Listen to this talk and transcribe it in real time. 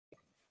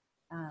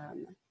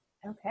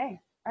Okay.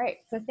 All right.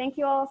 So thank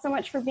you all so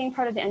much for being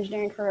part of the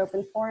Engineering Career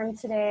Open Forum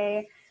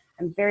today.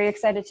 I'm very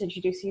excited to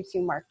introduce you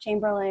to Mark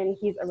Chamberlin.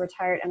 He's a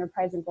retired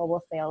enterprise and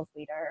global sales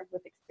leader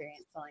with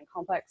experience selling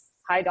complex,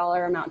 high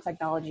dollar amount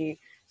technology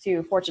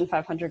to Fortune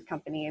 500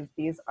 companies.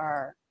 These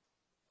are,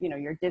 you know,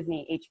 your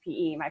Disney,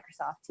 HPE,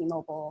 Microsoft,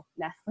 T-Mobile,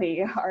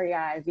 Nestle,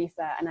 REI,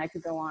 Visa, and I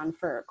could go on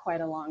for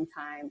quite a long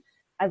time.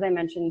 As I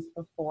mentioned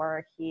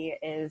before, he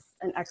is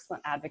an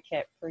excellent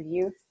advocate for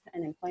youth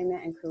and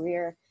employment and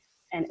career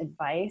and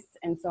advice.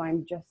 And so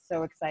I'm just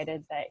so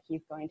excited that he's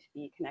going to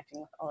be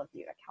connecting with all of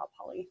you at Cal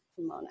Poly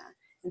Pomona.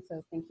 And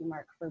so thank you,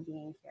 Mark, for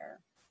being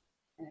here.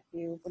 And if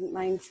you wouldn't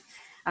mind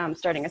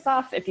starting us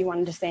off, if you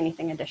wanted to say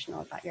anything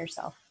additional about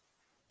yourself,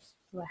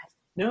 go ahead.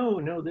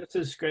 No, this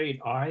is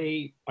great.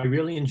 I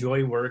really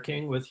enjoy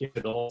working with young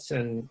adults.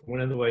 And one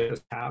of the ways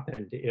this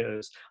happened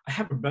is I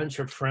have a bunch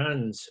of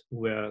friends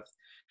with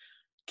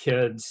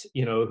kids,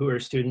 you know, who are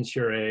students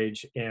your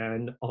age,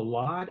 and a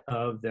lot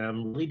of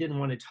them really didn't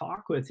want to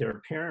talk with their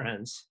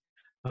parents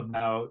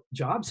about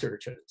job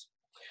searches.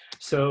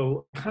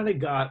 So I kind of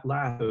got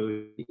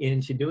lassoed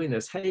into doing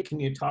this. Hey, can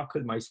you talk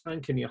with my son?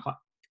 Can you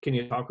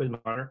talk with my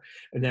daughter?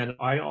 And then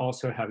I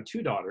also have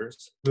two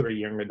daughters who are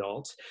young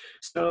adults.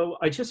 So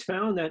I just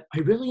found that I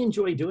really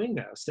enjoy doing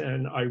this,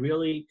 and I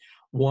really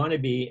want to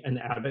be an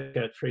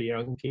advocate for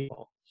young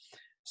people.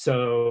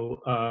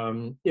 So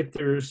if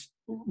there's,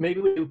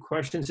 maybe we do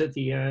questions at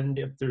the end.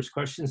 If there's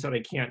questions that I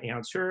can't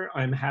answer,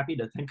 I'm happy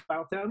to think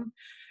about them.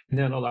 And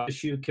then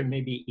Alexis, you can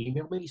maybe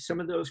email me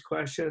some of those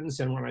questions.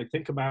 And when I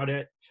think about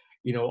it,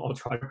 you know, I'll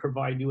try to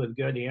provide you with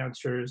good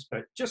answers.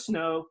 But just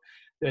know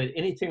that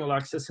anything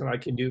Alexis and I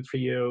can do for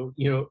you,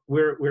 you know,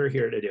 we're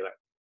here to do it.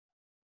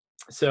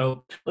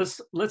 So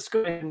let's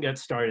go ahead and get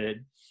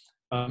started.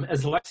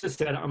 As Alexis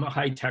said, I'm a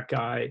high-tech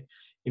guy.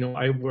 You know,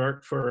 I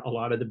work for a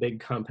lot of the big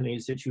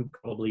companies that you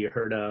probably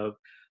heard of,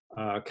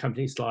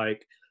 companies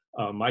like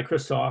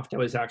Microsoft. I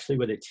was actually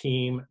with a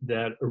team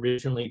that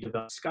originally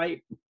developed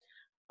Skype,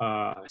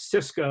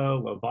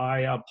 Cisco,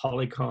 Avaya,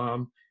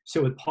 Polycom.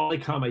 So with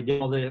Polycom, I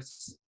did all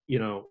this, you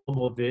know,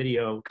 mobile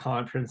video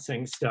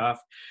conferencing stuff.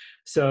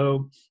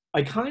 So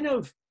I kind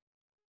of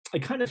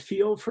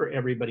feel for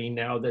everybody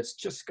now that's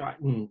just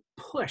gotten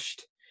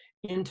pushed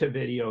into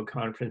video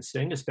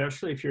conferencing,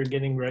 especially if you're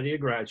getting ready to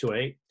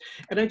graduate.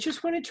 And I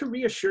just wanted to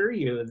reassure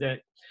you that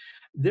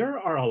there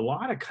are a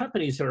lot of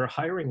companies that are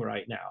hiring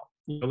right now.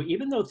 You know,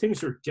 even though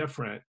things are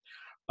different,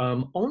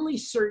 only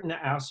certain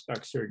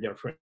aspects are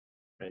different.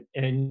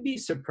 And you'd be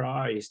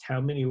surprised how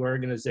many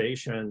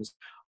organizations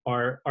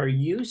are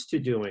used to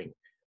doing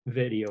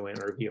video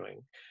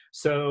interviewing.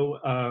 So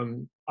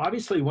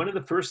obviously, one of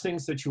the first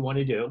things that you want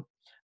to do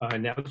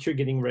now that you're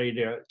getting ready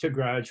to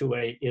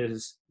graduate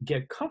is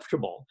get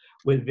comfortable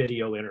with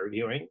video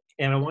interviewing.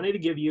 And I wanted to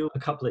give you a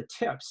couple of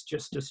tips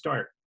just to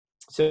start.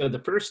 So the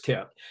first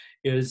tip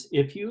is,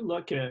 if you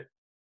look at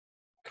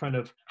kind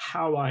of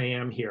how I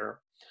am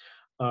here,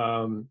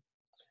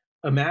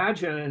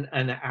 imagine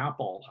an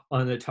apple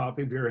on the top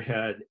of your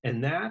head,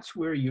 and that's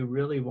where you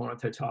really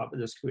want the top of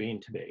the screen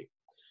to be.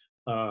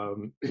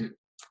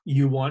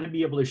 You want to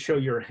be able to show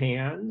your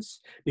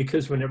hands,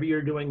 because whenever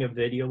you're doing a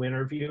video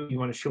interview, you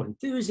want to show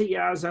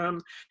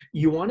enthusiasm.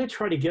 You want to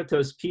try to get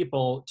those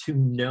people to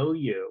know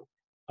you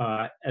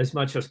as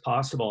much as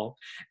possible.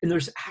 And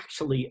there's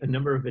actually a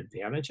number of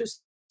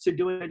advantages to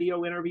doing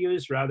video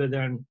interviews rather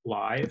than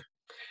live.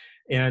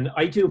 And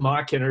I do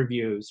mock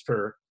interviews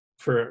for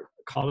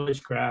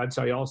college grads.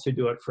 I also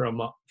do it for a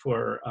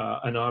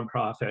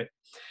nonprofit.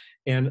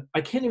 And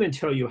I can't even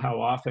tell you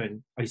how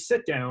often I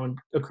sit down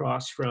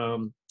across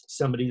from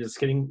somebody that's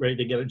getting ready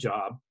to get a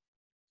job,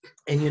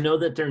 and you know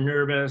that they're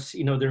nervous,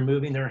 you know, they're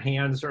moving their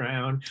hands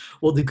around.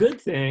 Well, the good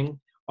thing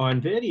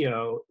on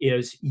video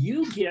is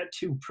you get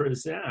to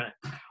present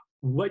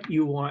what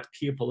you want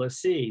people to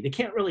see. They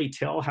can't really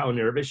tell how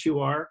nervous you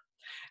are.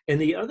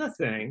 And the other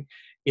thing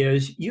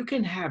is you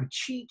can have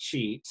cheat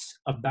sheets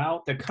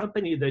about the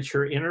company that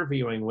you're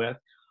interviewing with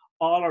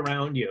all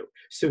around you.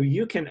 So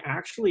you can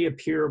actually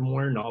appear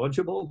more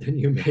knowledgeable than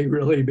you may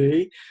really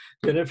be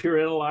than if you're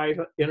in a live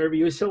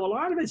interview. So a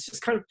lot of it's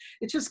just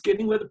it's just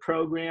getting with the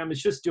program.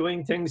 It's just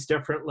doing things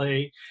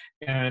differently.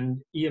 And,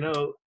 you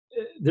know,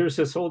 there's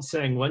this old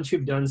saying, once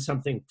you've done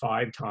something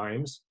 5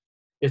 times,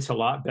 it's a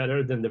lot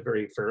better than the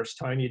very first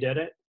time you did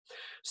it.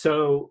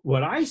 So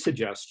what I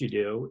suggest you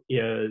do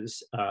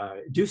is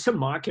do some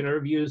mock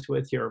interviews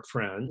with your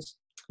friends.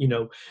 You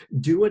know,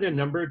 do it a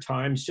number of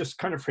times, just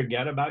kind of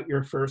forget about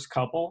your first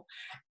couple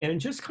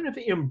and just kind of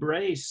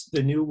embrace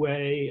the new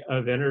way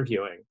of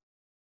interviewing.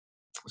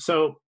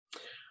 So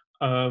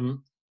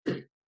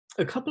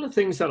a couple of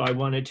things that I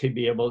wanted to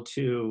be able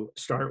to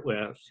start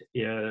with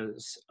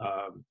is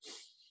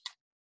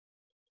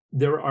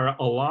there are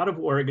a lot of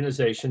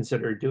organizations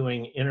that are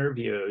doing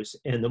interviews,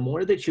 and the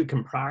more that you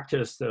can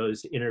practice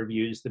those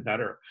interviews, the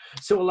better.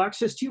 So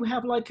Alexis, do you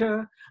have like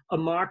a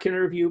mock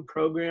interview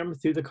program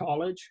through the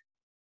college?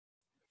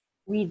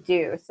 We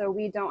do. So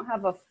we don't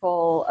have a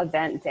full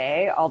event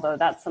day, although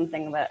that's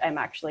something that I'm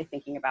actually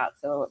thinking about.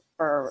 So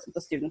for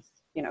the students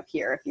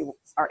here. If you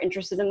are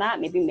interested in that,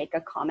 maybe make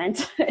a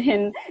comment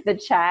in the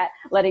chat,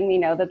 letting me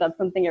know that that's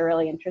something you're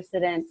really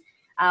interested in.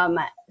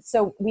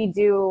 So we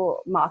do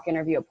mock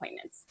interview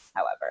appointments,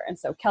 however. And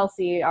so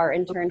Kelsey, our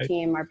intern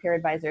team, our peer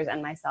advisors,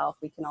 and myself,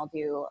 we can all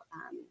do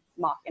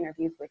mock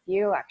interviews with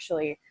you.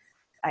 Actually,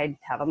 I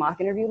have a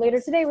mock interview later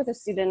today with a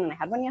student, and I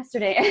had one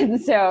yesterday.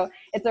 And so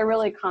it's a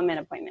really common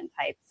appointment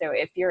type. So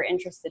if you're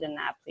interested in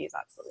that, please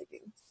absolutely do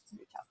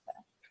reach out to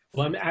us.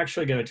 Well, I'm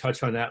actually going to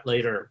touch on that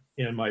later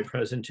in my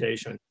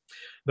presentation.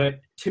 But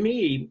to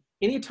me,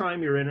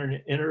 anytime you're in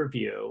an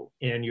interview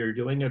and you're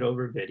doing it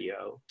over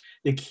video,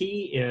 the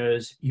key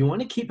is you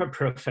want to keep it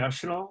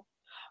professional,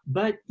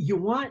 but you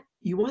want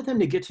them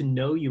to get to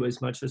know you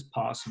as much as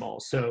possible.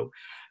 So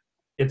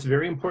it's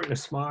very important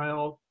to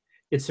smile.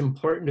 It's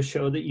important to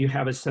show that you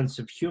have a sense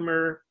of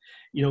humor.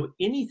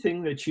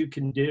 Anything that you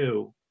can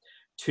do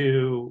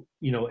to,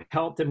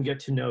 help them get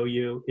to know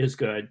you is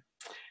good.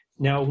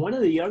 Now, one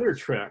of the other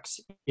tricks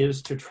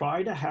is to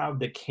try to have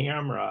the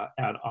camera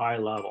at eye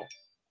level.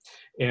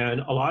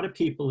 And a lot of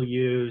people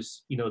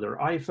use, their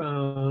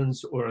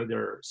iPhones or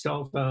their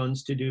cell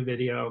phones to do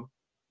video.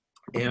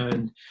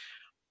 And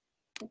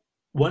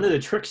one of the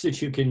tricks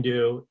that you can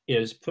do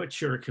is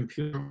put your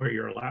computer or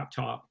your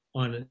laptop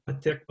on a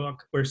thick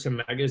book or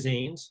some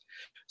magazines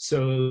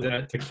so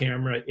that the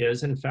camera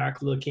is in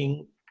fact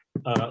looking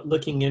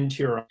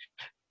into your,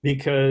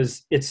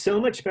 because it's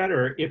so much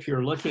better if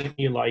you're looking at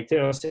me like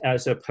this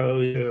as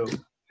opposed to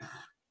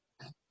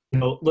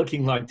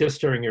looking like this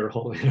during your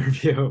whole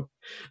interview.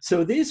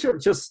 So these are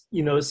just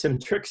some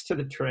tricks to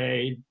the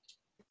trade,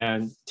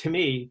 and to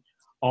me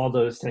all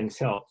those things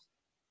help.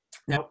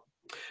 Now,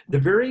 the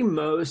very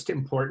most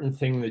important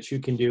thing that you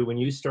can do when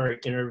you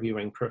start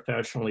interviewing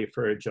professionally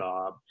for a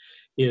job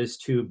is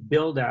to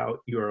build out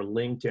your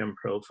LinkedIn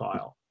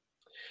profile.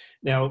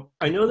 Now,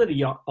 I know that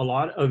a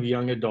lot of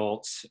young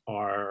adults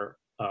are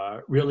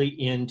really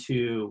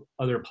into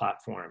other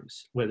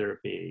platforms, whether it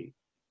be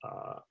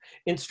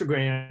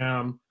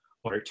Instagram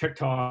or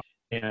TikTok.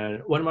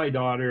 And one of my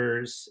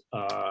daughters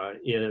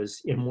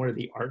is in more of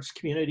the arts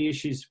community.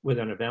 She's with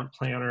an event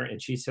planner,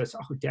 and she says,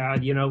 "Oh,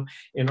 Dad,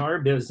 in our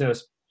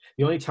business,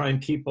 the only time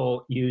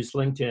people use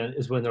LinkedIn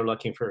is when they're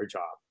looking for a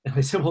job." And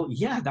I said, well,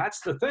 yeah,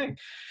 that's the thing.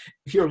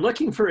 If you're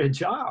looking for a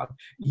job,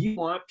 you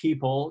want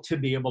people to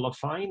be able to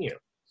find you.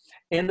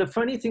 And the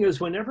funny thing is,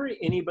 whenever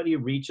anybody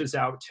reaches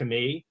out to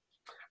me,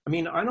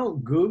 I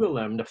don't Google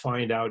them to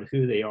find out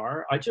who they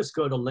are. I just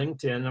go to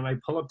LinkedIn and I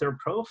pull up their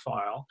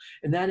profile,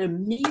 and that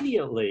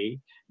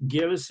immediately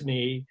gives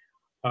me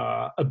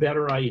a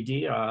better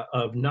idea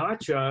of not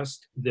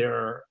just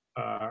their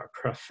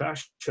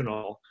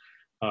professional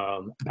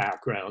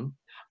background,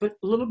 but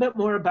a little bit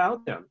more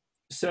about them.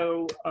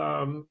 So,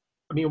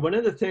 one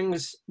of the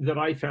things that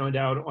I found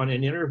out on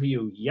an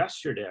interview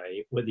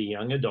yesterday with a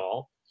young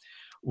adult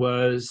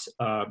was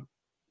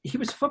he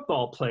was a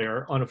football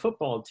player on a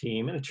football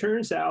team, and it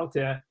turns out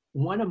that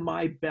one of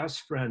my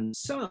best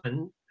friend's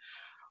son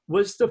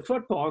was the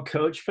football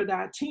coach for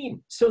that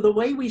team. So the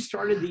way we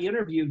started the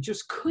interview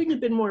just couldn't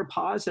have been more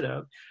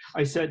positive.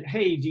 I said,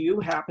 "Hey, do you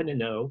happen to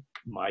know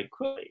Mike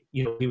Quigley?"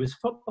 He was a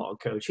football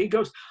coach. He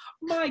goes,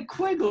 "Mike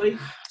Quigley."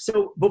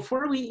 So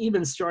before we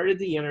even started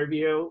the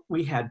interview,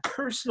 we had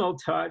personal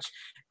touch.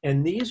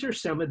 And these are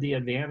some of the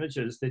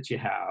advantages that you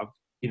have,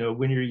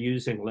 when you're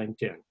using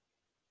LinkedIn.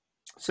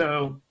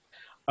 So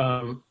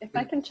if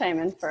I can chime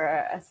in for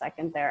a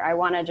second there, I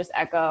want to just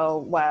echo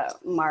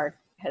what Mark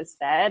has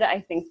said. I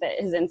think that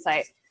his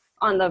insight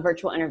on the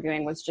virtual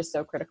interviewing was just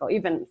so critical.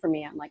 Even for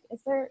me, I'm like,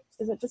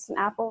 is it just an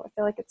apple? I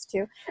feel like it's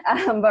two.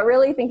 But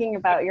really thinking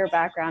about your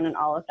background and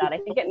all of that, I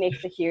think it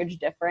makes a huge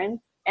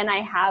difference. And I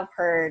have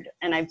heard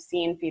and I've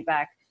seen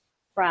feedback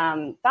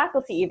from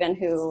faculty even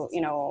who,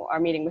 are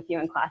meeting with you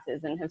in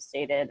classes and have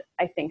stated,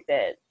 I think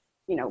that,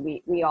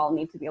 we all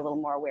need to be a little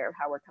more aware of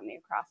how we're coming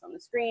across on the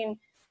screen,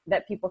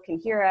 that people can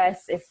hear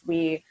us if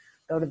we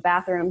go to the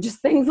bathroom, just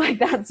things like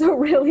that. So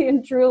really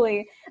and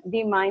truly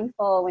be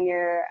mindful when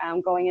you're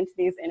going into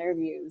these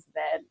interviews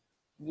that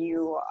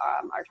you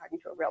are talking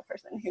to a real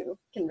person who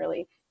can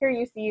really hear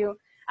you, see you.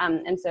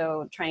 And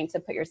so trying to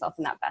put yourself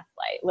in that best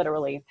light,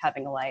 literally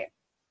having a light,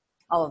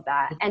 all of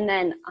that. And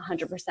then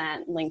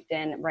 100%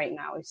 LinkedIn right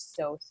now is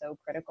so, so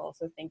critical.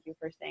 So thank you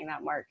for saying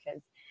that, Mark,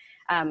 because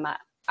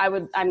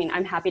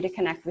I'm happy to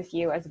connect with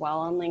you as well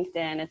on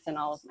LinkedIn. It's in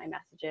all of my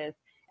messages.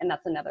 And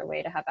that's another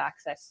way to have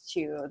access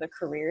to the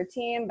career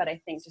team. But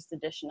I think just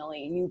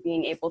additionally, you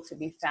being able to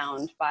be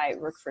found by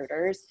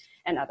recruiters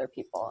and other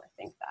people, I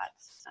think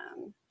that's,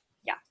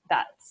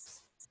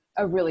 that's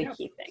a really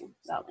key thing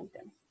about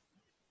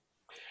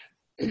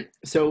LinkedIn.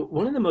 So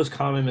one of the most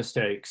common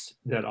mistakes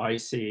that I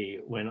see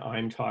when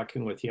I'm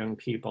talking with young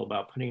people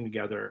about putting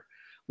together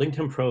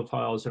LinkedIn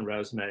profiles and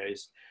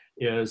resumes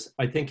is,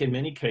 I think in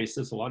many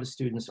cases, a lot of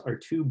students are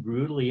too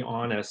brutally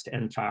honest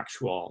and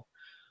factual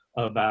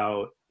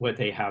about what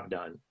they have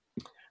done.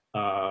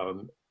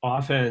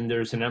 Often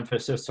there's an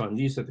emphasis on,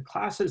 these are the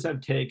classes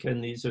I've taken,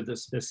 these are the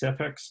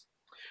specifics.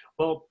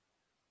 Well,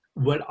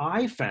 what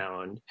I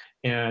found,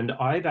 and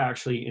I've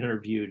actually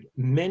interviewed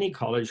many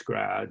college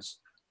grads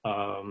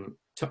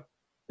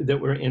that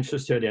were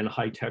interested in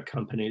high-tech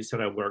companies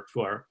that I worked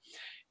for,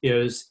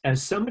 is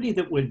as somebody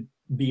that would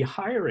be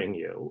hiring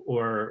you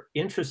or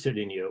interested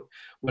in you,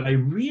 what I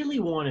really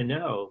want to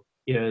know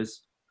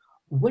is,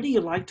 what do you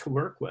like to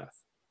work with?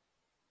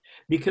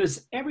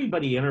 Because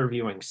everybody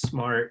interviewing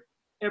smart,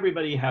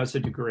 everybody has a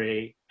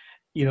degree,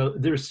 you know,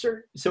 there's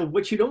certain, so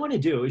what you don't want to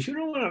do is you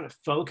don't want to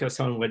focus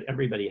on what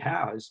everybody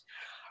has,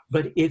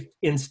 but if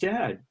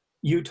instead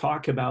you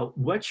talk about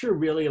what you're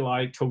really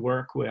like to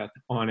work with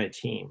on a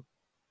team.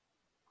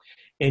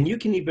 And you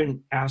can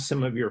even ask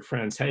some of your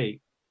friends,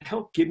 hey,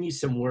 help give me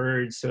some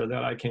words so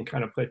that I can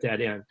kind of put that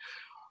in.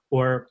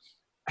 Or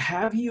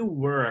have you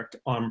worked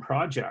on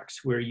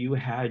projects where you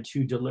had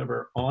to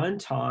deliver on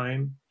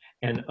time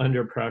and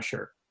under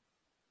pressure?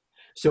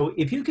 So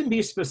if you can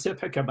be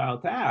specific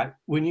about that,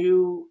 when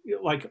you,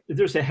 like,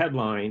 there's a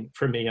headline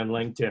for me on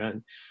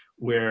LinkedIn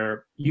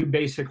where you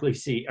basically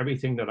see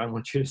everything that I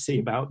want you to see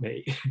about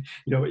me, you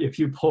know, if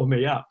you pull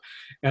me up.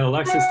 And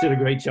Alexis did a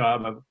great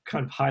job of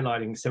kind of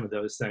highlighting some of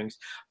those things.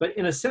 But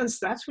in a sense,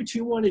 that's what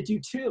you want to do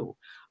too.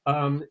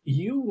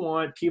 You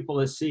want people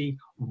to see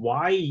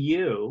why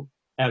you,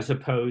 as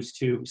opposed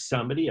to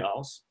somebody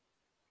else.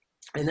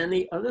 And then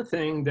the other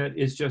thing that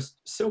is just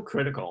so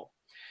critical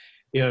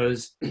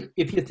is,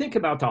 if you think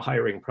about the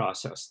hiring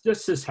process,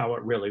 this is how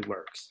it really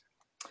works.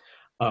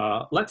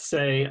 Let's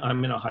say I'm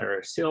going to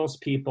hire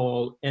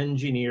salespeople,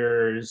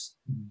 engineers,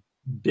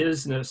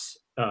 business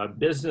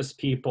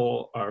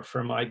people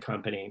for my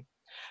company.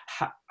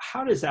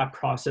 How does that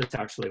process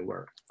actually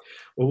work?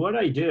 Well, what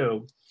I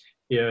do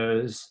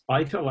is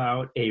I fill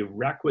out a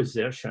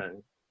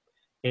requisition,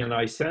 and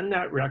I send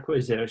that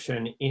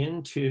requisition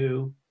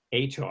into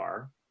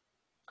HR,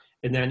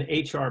 and then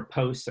HR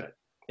posts it.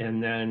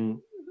 And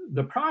then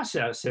the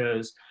process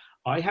is,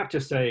 I have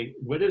to say,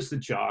 what is the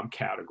job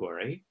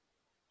category?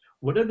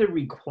 What are the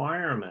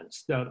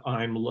requirements that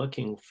I'm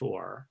looking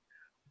for?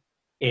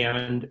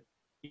 And,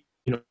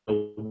 you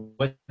know,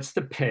 what's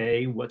the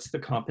pay? What's the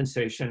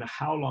compensation?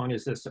 How long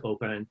is this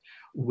open?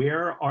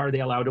 Where are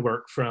they allowed to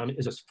work from?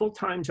 Is this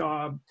full-time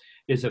job?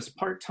 Is this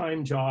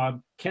part-time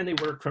job? Can they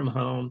work from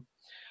home?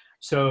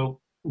 So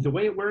the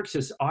way it works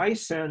is I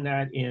send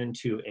that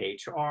into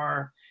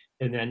HR,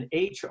 and then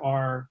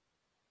HR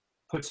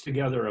puts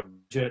together a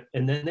budget,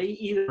 and then they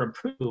either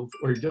approve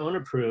or don't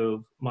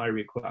approve my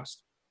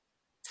request.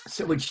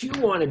 So what you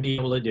want to be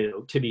able to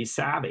do to be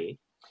savvy,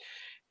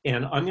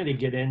 and I'm going to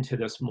get into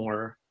this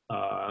more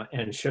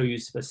and show you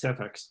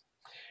specifics,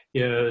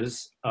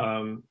 is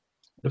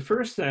the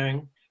first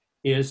thing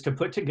is to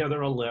put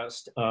together a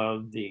list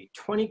of the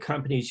 20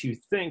 companies you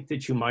think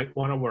that you might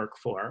want to work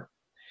for,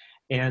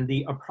 and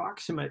the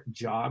approximate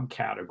job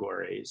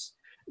categories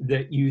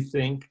that you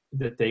think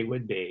that they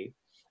would be.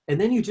 And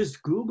then you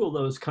just Google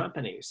those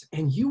companies,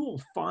 and you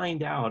will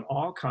find out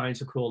all kinds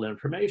of cool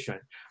information.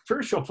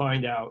 First, you'll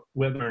find out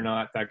whether or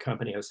not that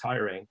company is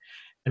hiring.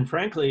 And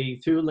frankly,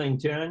 through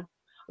LinkedIn,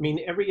 I mean,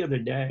 every other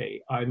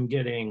day I'm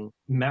getting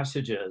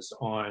messages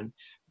on,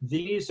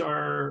 these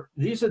are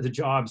the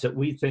jobs that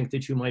we think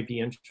that you might be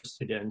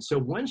interested in. So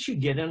once you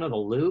get into the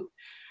loop,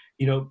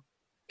 you know,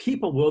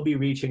 people will be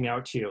reaching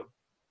out to you.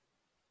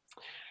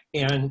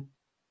 And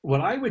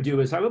what I would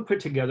do is I would put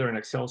together an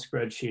Excel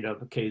spreadsheet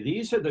of, okay,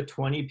 these are the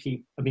 20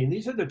 people, I mean,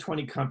 these are the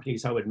 20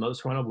 companies I would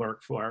most want to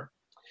work for.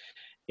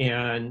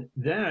 And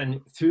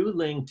then through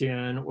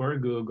LinkedIn or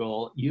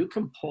Google, you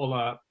can pull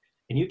up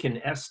and you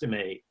can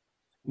estimate,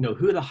 you know,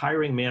 who the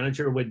hiring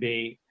manager would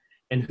be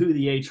and who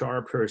the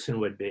HR person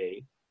would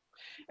be.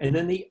 And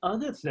then the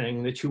other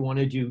thing that you want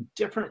to do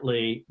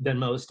differently than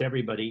most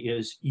everybody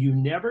is, you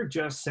never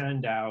just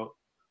send out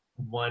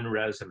one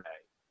resume.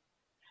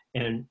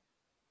 And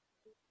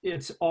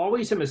it's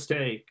always a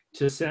mistake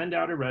to send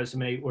out a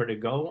resume or to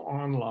go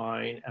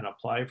online and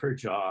apply for a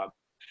job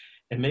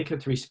and make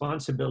it the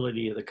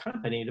responsibility of the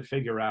company to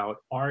figure out,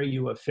 are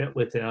you a fit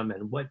with them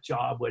and what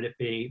job would it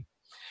be?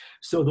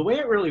 So the way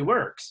it really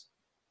works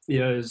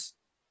is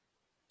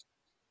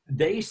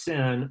they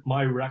send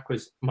my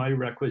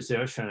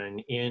requisition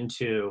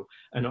into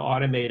an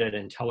automated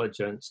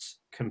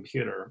intelligence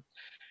computer.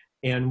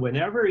 And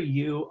whenever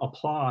you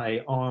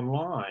apply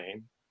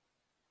online,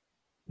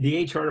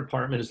 the HR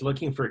department is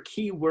looking for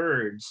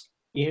keywords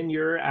in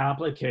your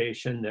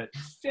application that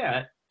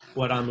fit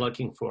what I'm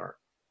looking for.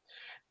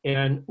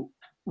 And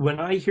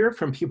when I hear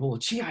from people,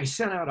 gee, I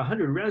sent out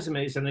 100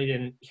 resumes and I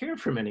didn't hear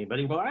from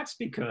anybody. Well, that's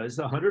because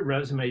the 100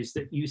 resumes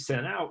that you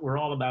sent out were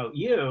all about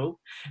you,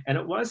 and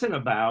it wasn't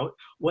about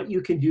what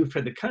you can do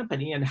for the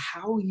company and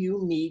how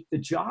you meet the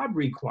job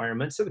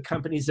requirements of the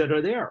companies that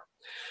are there.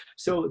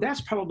 So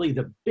that's probably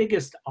the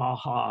biggest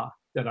aha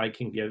that I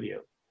can give you.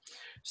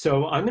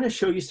 So I'm going to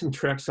show you some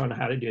tricks on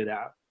how to do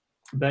that.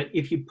 But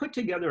if you put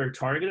together a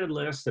targeted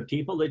list of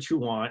people that you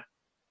want,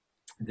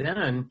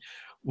 then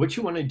what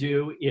you want to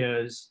do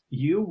is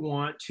you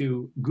want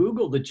to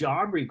Google the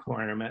job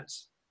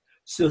requirements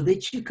so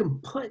that you can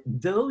put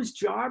those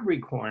job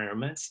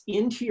requirements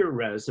into your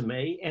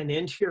resume and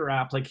into your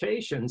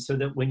application, so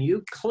that when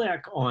you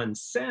click on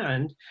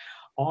send,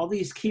 all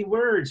these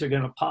keywords are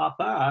going to pop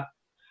up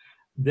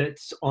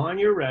that's on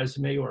your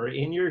resume or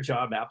in your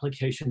job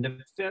application that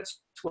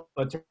fits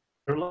what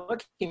they're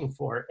looking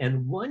for.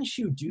 And once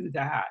you do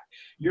that,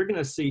 you're going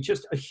to see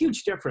just a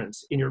huge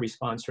difference in your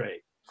response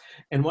rate.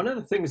 And one of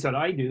the things that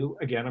I do,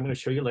 again, I'm going to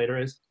show you later,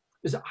 is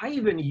I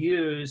even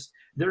use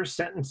their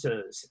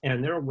sentences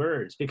and their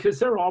words, because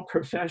they're all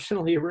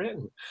professionally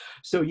written.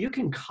 So you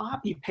can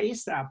copy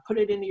paste that, put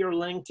it into your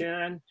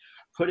LinkedIn,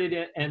 put it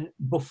in, and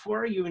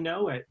before you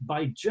know it,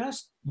 by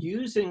just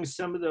using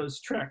some of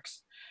those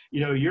tricks,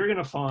 you're going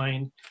to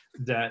find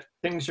that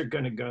things are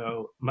going to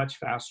go much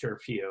faster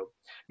for you.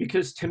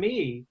 Because to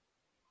me,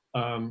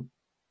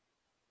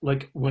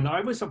 like when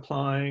I was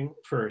applying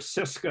for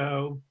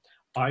Cisco,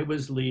 I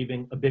was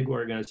leaving a big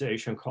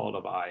organization called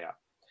Avaya.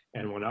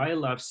 And when I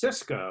left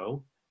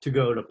Cisco to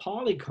go to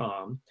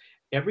Polycom,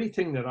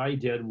 everything that I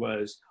did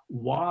was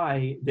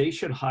why they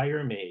should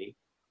hire me,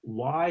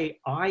 why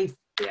I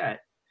fit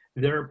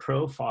their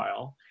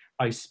profile.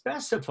 I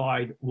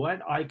specified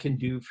what I can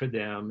do for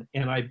them,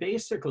 and I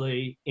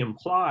basically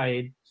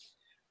implied,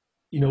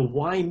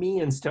 why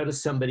me instead of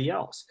somebody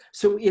else?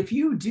 So if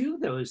you do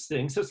those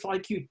things, it's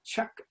like you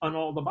check on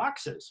all the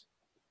boxes.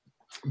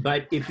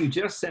 But if you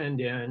just send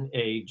in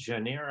a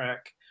generic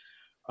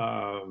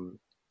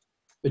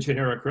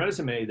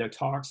resume that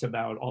talks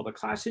about all the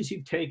classes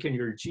you've taken,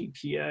 your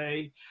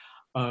GPA,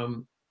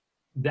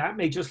 that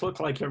may just look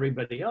like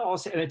everybody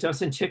else, and it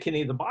doesn't tick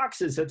any of the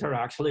boxes that they're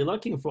actually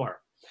looking for.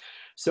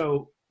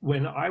 So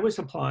when I was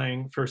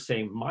applying for,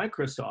 say,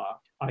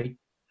 Microsoft,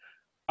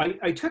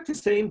 I took the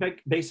same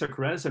basic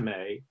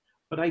resume,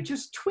 but I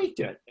just tweaked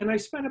it. And I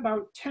spent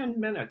about 10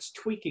 minutes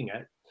tweaking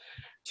it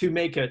to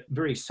make it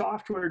very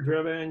software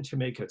driven, to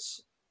make it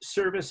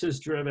services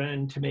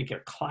driven, to make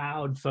it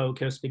cloud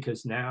focused,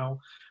 because now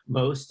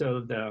most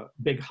of the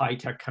big high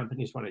tech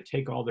companies want to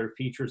take all their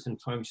features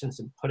and functions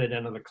and put it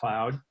into the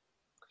cloud.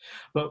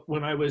 But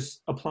when I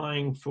was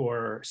applying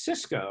for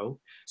Cisco,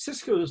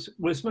 Cisco's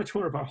was much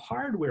more of a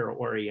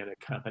hardware-oriented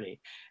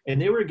company,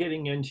 and they were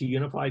getting into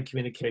unified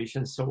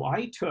communications. So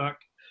I took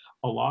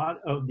a lot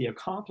of the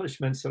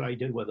accomplishments that I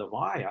did with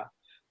Avaya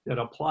that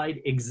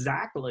applied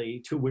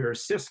exactly to where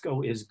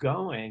Cisco is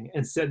going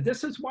and said,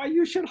 this is why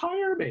you should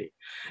hire me.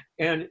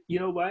 And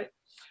you know what?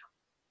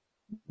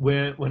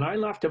 When I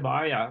left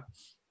Avaya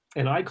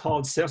and I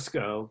called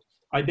Cisco,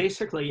 I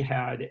basically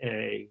had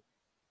a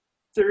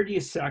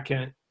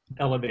 30-second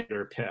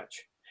elevator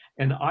pitch.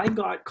 And I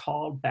got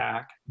called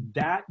back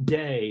that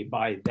day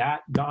by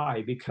that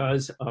guy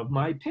because of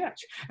my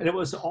pitch. And it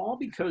was all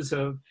because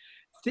of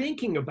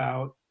thinking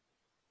about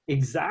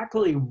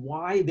exactly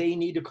why they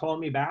need to call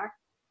me back.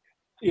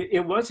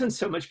 It wasn't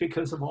so much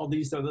because of all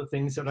these other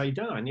things that I'd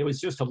done. It was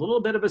just a little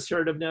bit of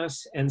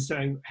assertiveness and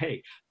saying,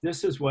 hey,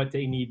 this is what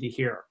they need to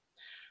hear.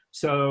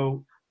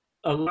 So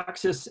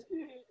Alexis,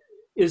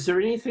 is there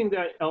anything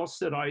else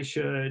that I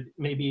should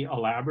maybe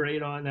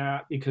elaborate on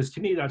that? Because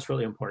to me, that's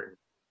really important.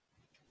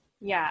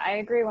 Yeah, I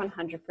agree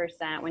 100%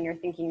 when you're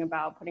thinking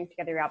about putting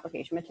together your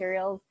application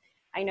materials.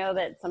 I know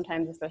that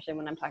sometimes, especially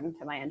when I'm talking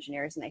to my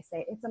engineers and they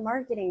say, it's a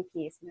marketing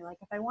piece. And they're like,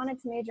 if I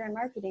wanted to major in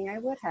marketing, I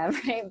would have,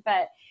 right?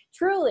 But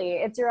truly,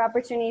 it's your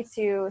opportunity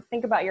to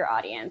think about your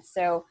audience.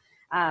 So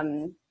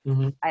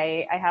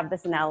I have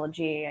this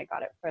analogy, I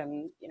got it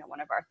from, one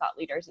of our thought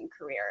leaders in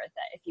career,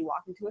 that if you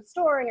walk into a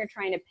store and you're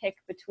trying to pick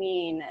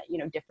between,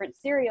 different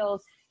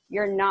cereals,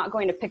 you're not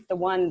going to pick the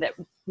one that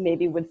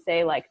maybe would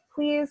say like,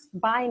 please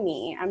buy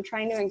me, I'm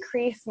trying to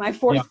increase my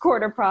fourth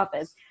quarter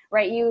profits,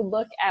 right? You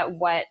look at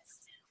what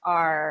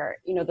are,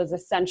 those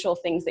essential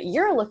things that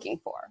you're looking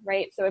for,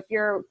 right? So if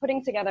you're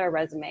putting together a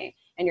resume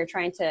and you're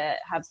trying to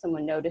have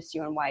someone notice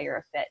you and why you're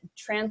a fit,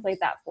 translate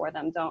that for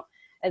them. Don't,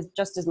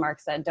 just as Mark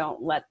said,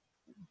 don't let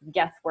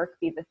guesswork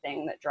be the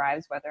thing that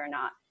drives whether or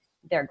not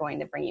they're going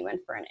to bring you in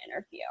for an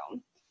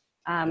interview.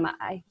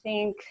 I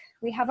think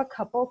we have a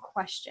couple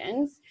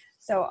questions,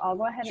 so I'll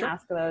go ahead and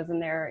ask those,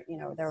 and they're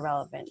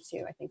relevant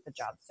to, I think, the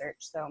job search.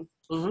 So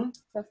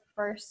the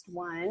first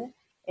one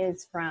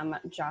is from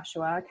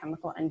Joshua,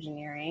 chemical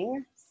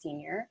engineering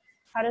senior.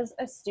 How does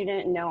a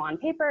student know on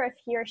paper if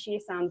he or she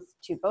sounds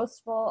too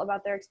boastful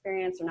about their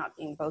experience or not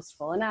being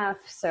boastful enough?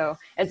 So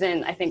as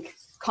in, I think,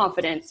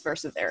 confidence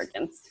versus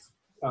arrogance.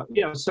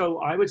 So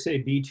I would say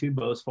be too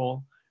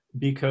boastful,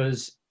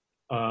 because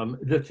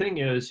the thing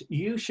is,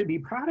 you should be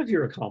proud of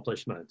your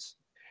accomplishments.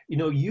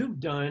 You've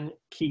done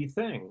key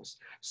things.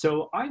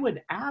 So I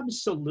would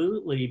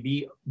absolutely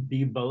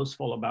be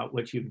boastful about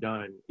what you've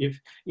done.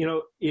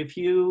 If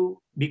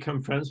you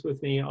become friends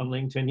with me on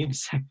LinkedIn, you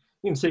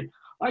can say,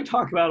 I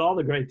talk about all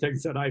the great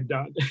things that I've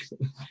done.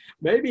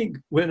 Maybe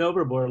went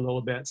overboard a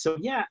little bit. So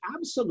yeah,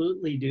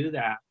 absolutely do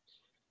that.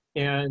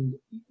 And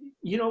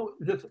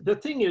the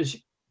thing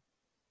is,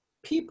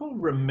 people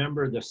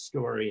remember the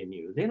story in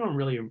you. They don't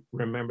really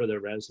remember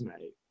the resume.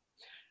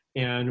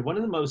 And one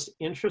of the most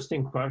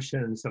interesting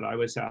questions that I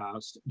was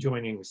asked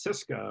joining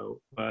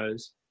Cisco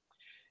was,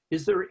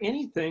 is there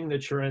anything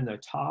that you're in the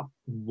top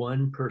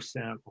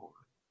 1% on?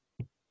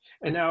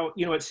 And now,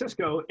 at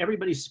Cisco,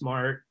 everybody's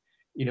smart.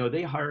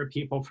 They hire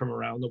people from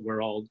around the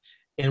world.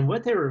 And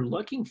what they're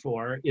looking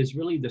for is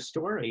really the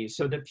story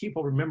so that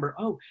people remember,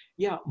 oh,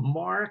 yeah,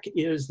 Mark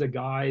is the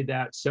guy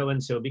that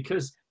so-and-so,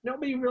 because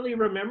nobody really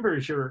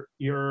remembers your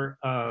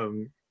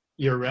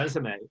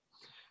resume.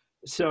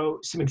 So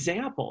some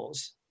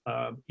examples,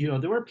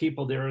 there were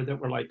people there that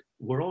were like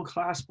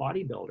world-class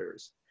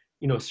bodybuilders.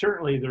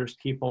 Certainly there's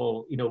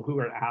people, who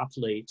are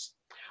athletes,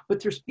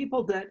 but there's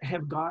people that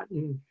have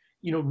gotten,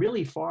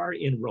 really far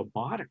in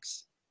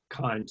robotics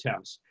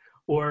contests,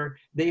 or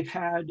they've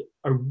had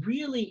a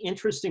really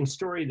interesting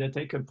story that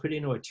they could put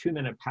into a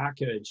 2-minute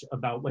package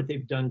about what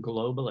they've done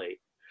globally.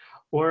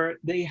 Or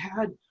they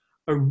had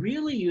a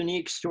really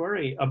unique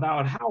story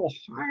about how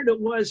hard it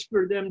was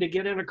for them to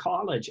get into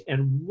college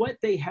and what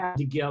they had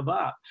to give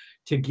up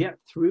to get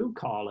through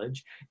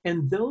college.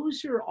 And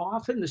those are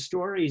often the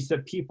stories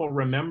that people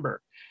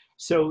remember.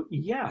 So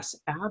yes,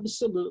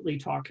 absolutely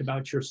talk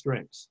about your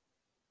strengths.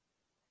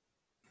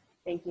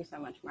 Thank you so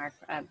much, Mark.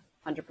 I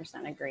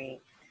 100% agree.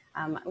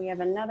 We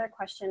have another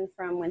question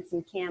from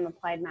Winston Cam,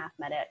 Applied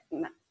Mathematics.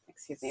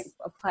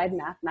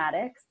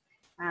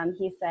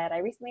 He said, I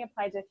recently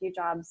applied to a few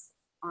jobs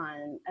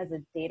as a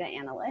data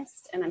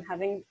analyst, and I'm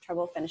having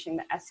trouble finishing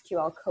the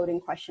SQL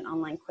coding question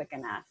online quick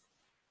enough.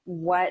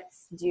 What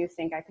do you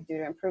think I could do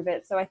to improve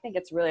it? So I think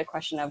it's really a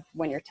question of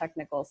when your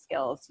technical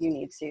skills, you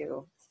need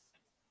to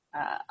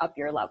up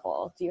your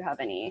level. Do you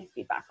have any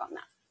feedback on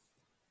that?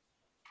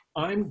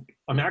 I'm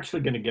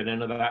actually going to get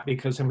into that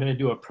because I'm going to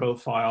do a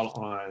profile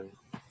on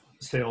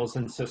sales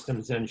and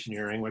systems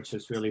engineering, which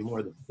is really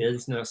more the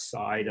business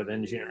side of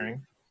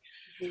engineering.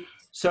 Mm-hmm.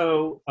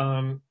 So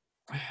I'm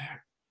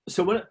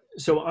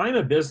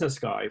a business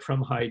guy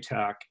from high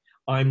tech.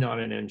 I'm not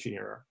an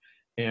engineer.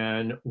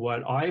 And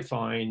what I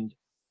find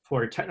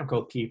for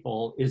technical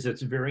people is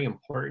it's very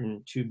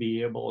important to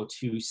be able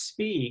to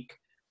speak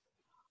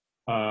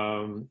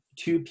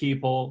to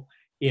people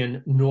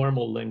in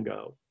normal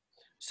lingo.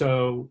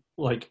 So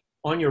like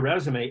on your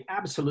resume,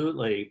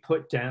 absolutely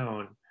put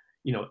down,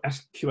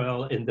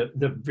 SQL and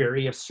the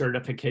various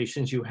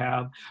certifications you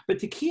have. But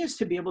the key is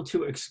to be able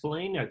to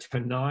explain it to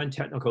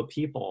non-technical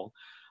people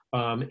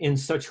in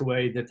such a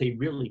way that they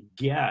really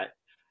get,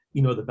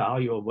 the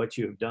value of what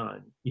you've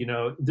done.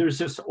 There's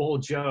this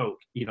old joke,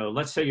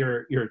 let's say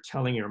you're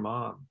telling your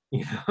mom,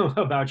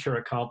 about your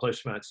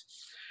accomplishments.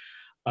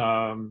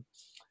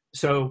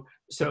 So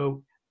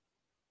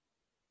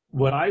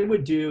what I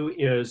would do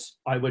is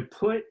I would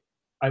put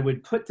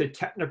the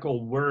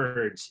technical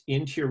words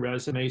into your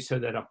resume so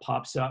that it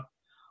pops up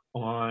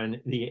on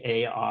the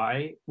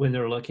AI when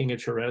they're looking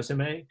at your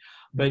resume.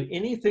 But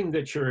anything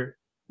that you're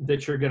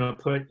going to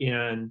put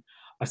in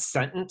a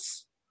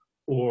sentence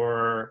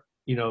or,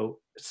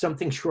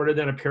 something shorter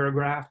than a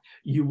paragraph,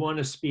 you want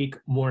to speak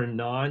more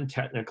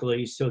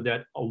non-technically so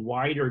that a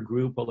wider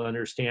group will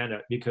understand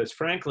it, because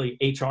frankly,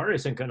 HR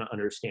isn't going to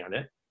understand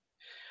it.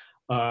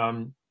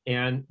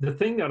 And the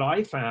thing that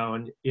I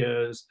found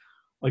is,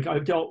 like,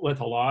 I've dealt with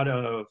a lot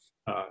of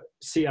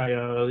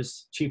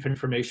CIOs, chief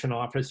information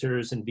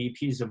officers, and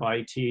VPs of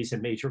ITs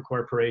in major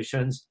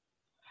corporations.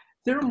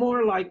 They're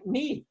more like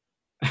me.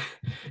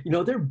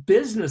 They're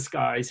business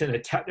guys in a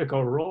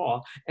technical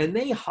role, and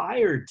they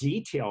hire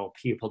detail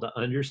people to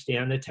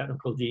understand the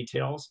technical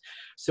details.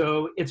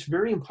 So it's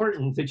very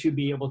important that you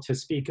be able to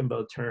speak in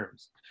both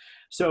terms.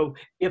 So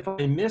if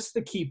I miss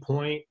the key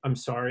point, I'm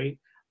sorry,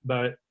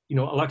 but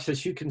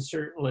Alexis, you can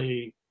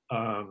certainly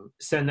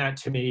send that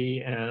to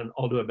me and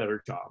I'll do a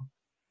better job.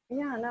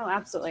 Yeah, no,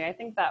 absolutely. I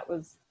think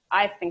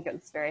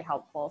it's very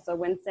helpful. So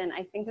Winston,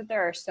 I think that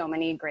there are so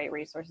many great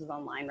resources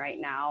online right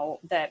now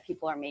that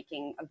people are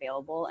making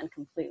available and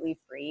completely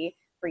free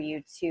for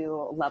you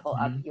to level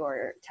up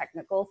your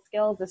technical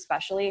skills,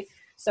 especially.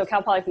 So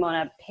Cal Poly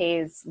Pomona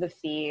pays the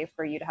fee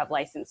for you to have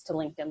license to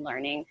LinkedIn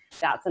Learning.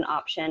 That's an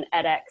option.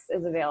 edX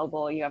is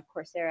available. You have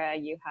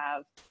Coursera, you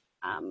have,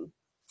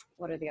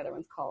 what are the other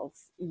ones called?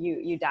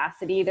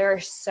 Udacity. There are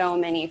so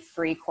many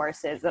free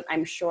courses that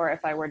I'm sure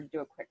if I were to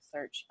do a quick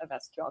search of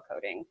SQL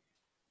coding,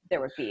 there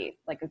would be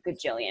like a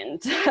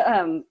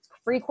gajillion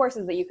free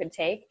courses that you could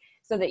take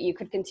so that you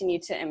could continue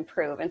to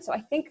improve. And so I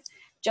think,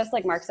 just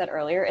like Mark said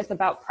earlier, it's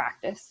about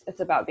practice.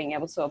 It's about being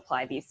able to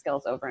apply these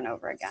skills over and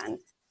over again.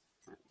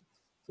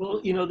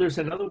 Well, there's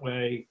another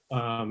way,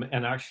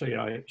 and actually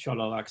I showed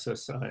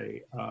Alexis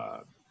an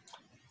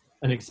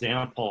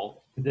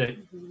example that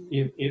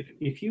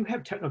if you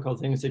have technical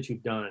things that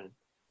you've done,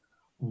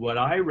 what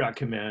I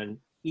recommend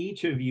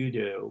each of you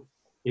do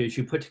is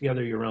you put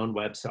together your own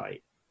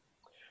website.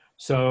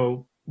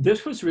 So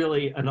this was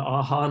really an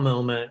aha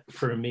moment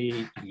for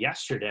me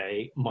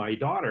yesterday. My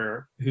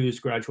daughter, who's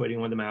graduating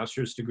with a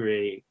master's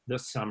degree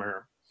this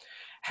summer,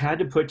 had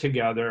to put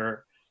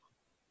together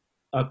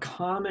a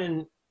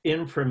common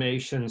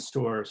information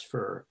source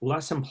for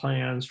lesson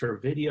plans,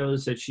 for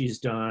videos that she's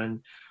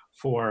done,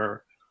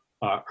 for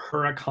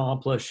her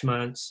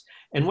accomplishments.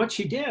 And what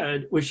she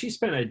did was she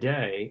spent a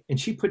day and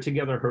she put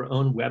together her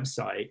own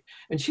website.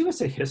 And she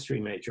was a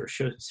history major,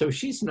 so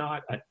she's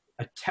not a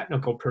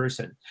technical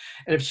person.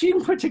 And if she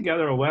put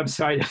together a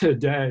website in a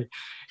day,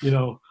 you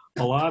know,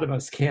 a lot of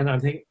us can. I'm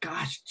thinking,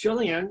 gosh,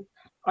 Jillian,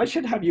 I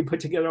should have you put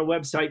together a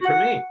website for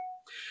me.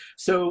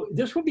 So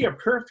this would be a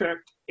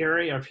perfect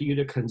area for you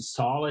to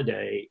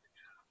consolidate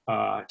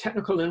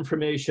technical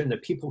information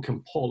that people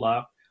can pull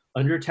up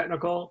under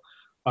technical,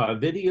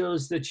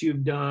 videos that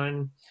you've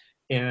done.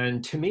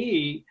 And to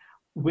me,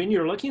 when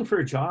you're looking for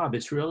a job,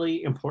 it's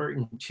really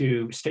important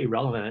to stay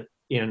relevant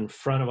in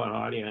front of an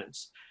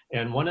audience.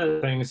 And one of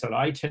the things that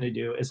I tend to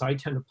do is I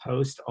tend to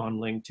post on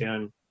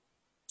LinkedIn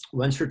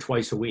once or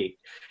twice a week.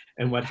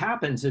 And what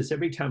happens is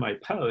every time I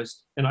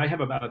post, and I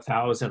have about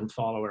 1,000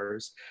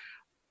 followers,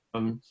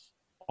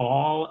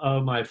 all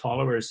of my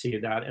followers see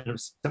that. And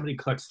if somebody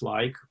clicks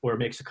like or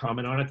makes a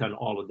comment on it, then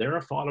all of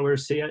their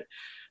followers see it.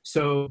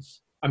 So,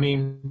 I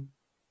mean,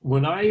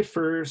 when I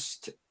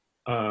first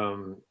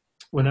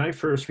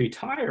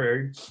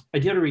retired, I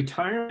did a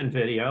retirement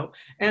video,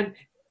 and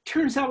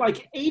turns out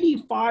like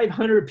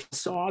 8,500 people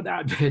saw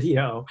that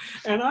video,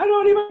 and I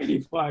don't even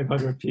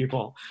 8,500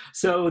 people.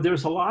 So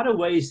there's a lot of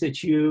ways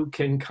that you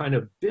can kind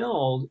of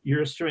build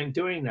your strength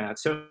doing that.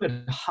 So I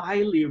would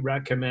highly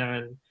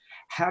recommend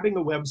having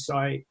a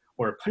website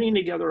or putting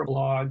together a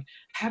blog,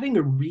 having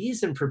a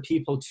reason for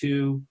people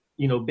to,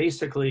 you know,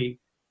 basically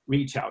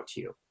reach out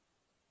to you.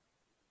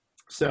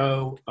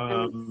 So,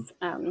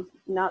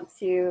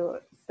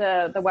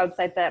 the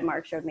website that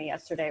Mark showed me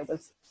yesterday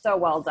was so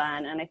well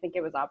done, and I think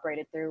it was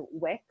operated through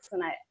Wix,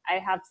 and I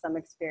have some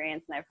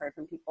experience, and I've heard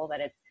from people that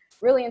it's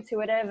really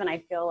intuitive, and I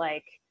feel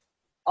like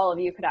all of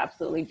you could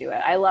absolutely do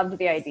it. I loved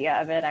the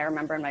idea of it. I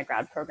remember in my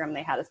grad program,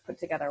 they had us put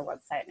together a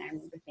website, and I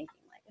remember thinking,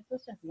 like, this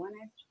was just one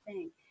extra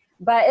thing.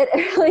 But it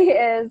really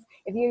is,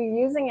 if you're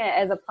using it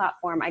as a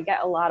platform, I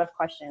get a lot of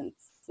questions,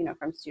 you know,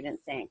 from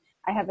students saying,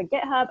 I have a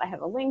GitHub, I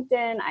have a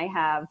LinkedIn, I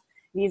have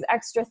these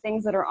extra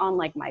things that are on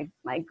like my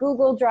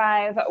Google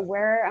Drive.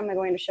 Where am I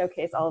going to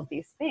showcase all of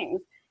these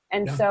things?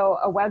 And so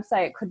a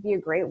website could be a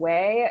great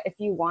way if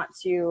you want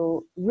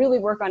to really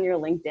work on your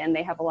LinkedIn.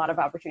 They have a lot of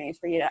opportunities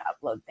for you to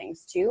upload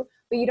things too,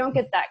 but you don't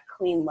get that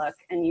clean look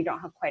and you don't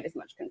have quite as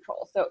much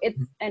control. So it's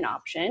an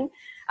option,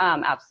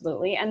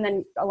 absolutely. And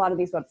then a lot of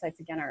these websites,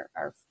 again,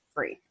 are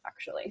free,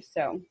 actually.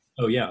 So.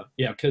 Oh, yeah,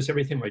 because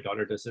everything my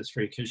daughter does is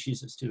free because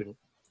she's a student.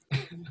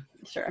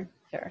 Sure.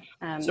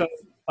 So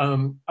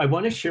I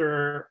want to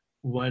share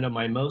one of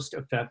my most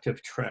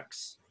effective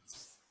tricks.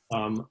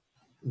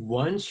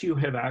 Once you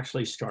have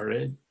actually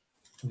started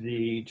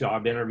the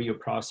job interview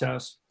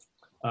process,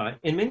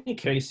 in many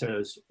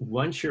cases,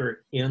 once you're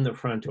in the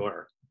front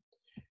door,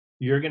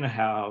 you're going to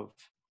have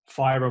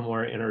 5 or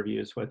more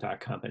interviews with that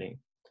company.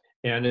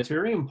 And it's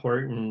very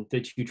important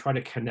that you try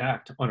to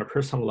connect on a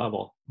personal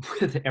level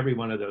with every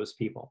one of those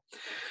people.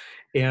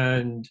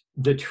 And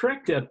the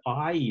trick that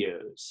I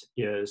use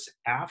is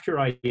after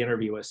I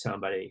interview with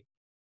somebody,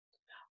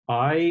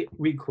 I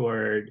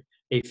record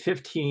a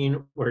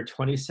 15 or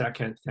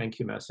 20-second thank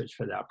you message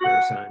for that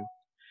person.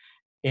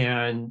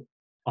 And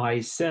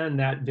I send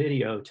that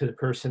video to the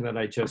person that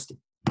I just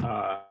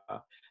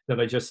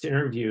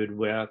interviewed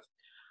with,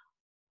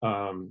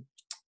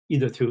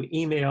 either through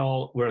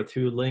email or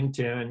through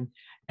LinkedIn.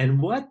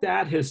 And what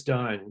that has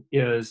done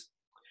is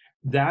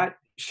that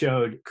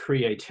showed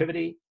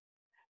creativity.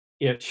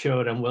 It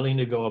showed I'm willing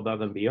to go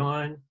above and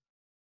beyond.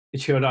 It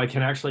showed I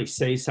can actually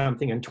say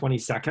something in 20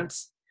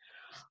 seconds.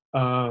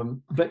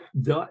 But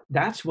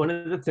that's one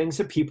of the things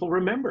that people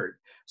remembered.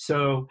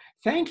 So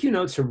thank you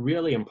notes are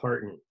really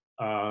important.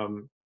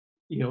 You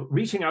know,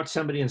 reaching out to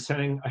somebody and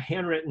sending a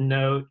handwritten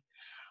note,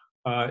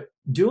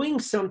 doing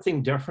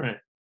something different.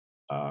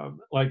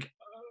 Like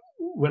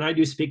when I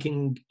do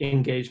speaking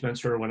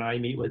engagements or when I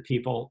meet with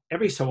people,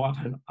 every so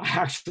often I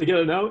actually get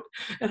a note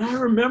and I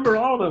remember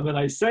all of them and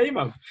I save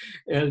them.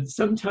 And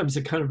sometimes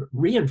it kind of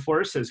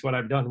reinforces what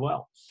I've done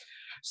well.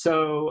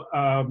 So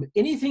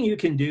anything you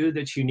can do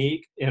that's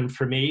unique, and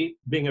for me,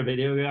 being a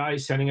video guy,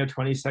 sending a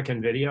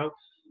 20-second video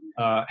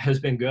has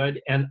been good.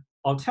 And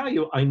I'll tell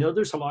you, I know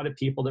there's a lot of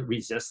people that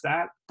resist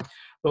that.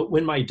 But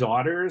when my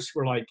daughters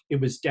were like, it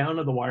was down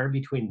to the wire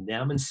between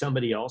them and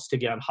somebody else to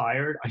get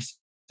hired, I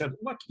said,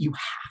 look, you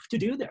have to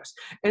do this.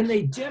 And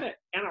they did it,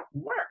 and it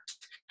worked.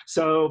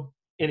 So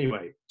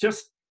anyway,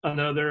 just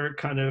another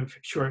kind of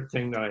short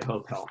thing that I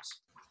hope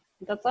helps.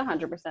 That's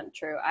 100%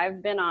 true.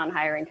 I've been on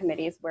hiring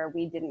committees where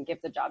we didn't give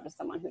the job to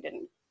someone who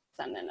didn't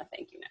send in a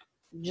thank you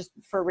note. Just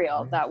for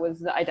real, that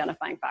was the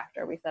identifying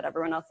factor. We said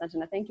everyone else sent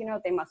in a thank you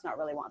note. They must not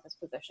really want this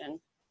position.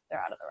 They're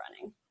out of the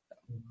running.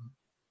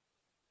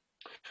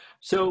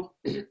 So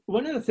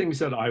one of the things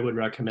that I would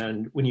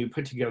recommend when you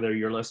put together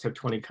your list of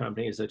 20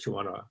 companies that you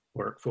want to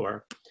work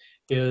for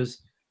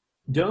is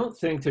don't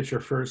think that your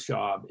first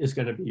job is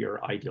going to be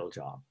your ideal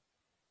job.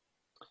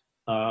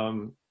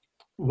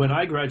 When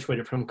I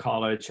graduated from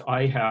college,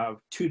 I have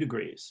 2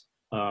 degrees,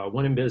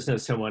 one in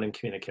business and one in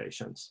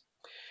communications.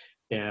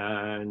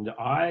 And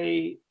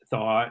I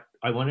thought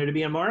I wanted to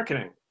be in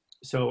marketing.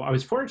 so I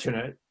was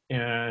fortunate,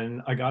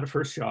 and I got a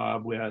first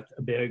job with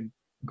a big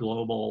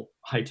global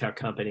high-tech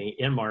company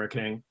in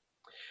marketing.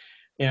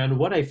 And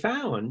what I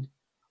found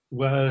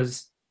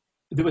was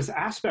there was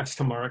aspects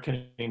to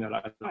marketing that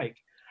I like,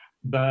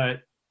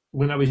 but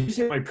when I was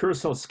using my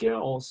personal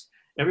skills,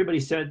 everybody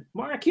said,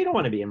 Mark, you don't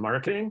want to be in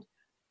marketing.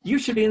 You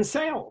should be in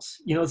sales.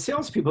 You know,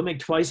 salespeople make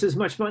twice as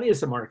much money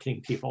as the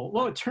marketing people.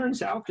 Well, it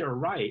turns out they're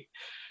right.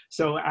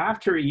 So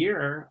after a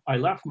year, I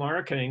left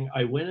marketing,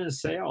 I went in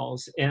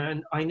sales,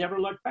 and I never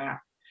looked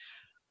back.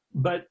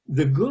 But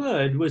the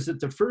good was that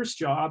the first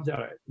job that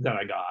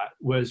I got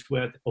was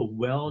with a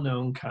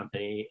well-known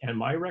company. And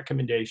my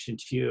recommendation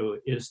to you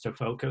is to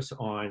focus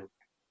on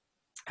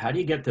how do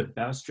you get the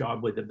best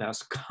job with the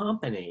best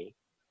company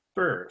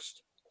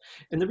first.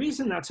 And the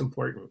reason that's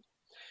important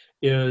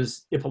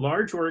is if a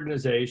large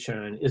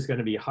organization is going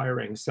to be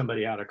hiring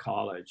somebody out of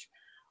college,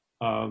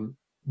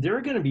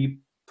 they're going to be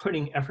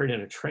putting effort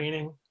into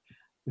training.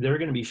 They're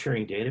going to be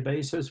sharing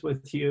databases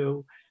with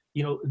you.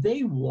 You know,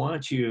 they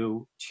want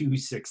you to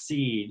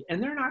succeed,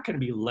 and they're not going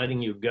to be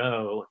letting you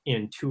go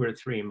in 2 or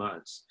 3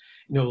 months.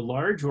 You know,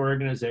 large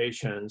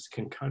organizations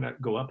can kind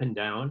of go up and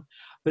down,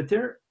 but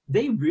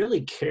they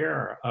really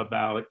care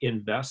about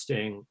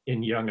investing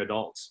in young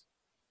adults.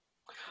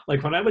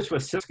 Like when I was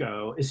with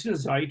Cisco, as soon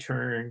as I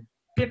turned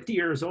 50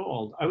 years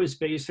old, I was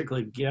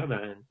basically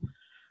given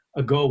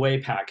a go away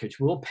package.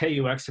 We'll pay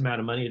you X amount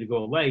of money to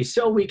go away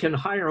so we can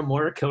hire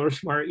more killer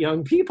smart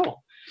young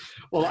people.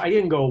 Well, I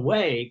didn't go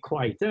away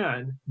quite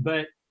then,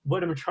 but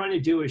what I'm trying to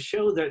do is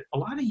show that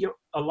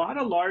a lot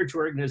of large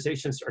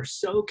organizations are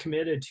so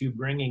committed to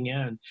bringing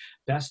in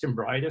best and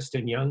brightest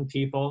and young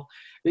people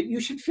that you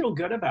should feel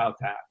good about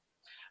that.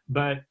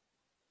 But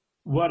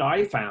what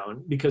I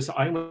found, because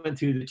I went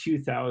through the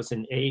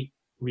 2008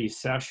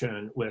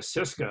 recession with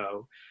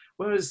Cisco,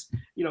 was,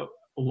 you know,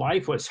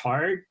 life was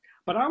hard,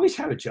 but I always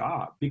had a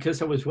job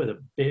because I was with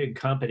a big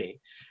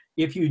company.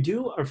 If you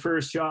do a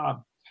first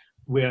job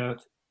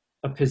with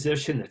a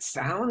position that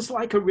sounds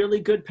like a really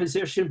good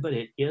position, but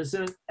it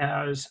isn't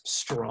as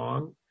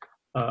strong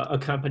a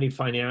company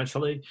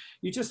financially,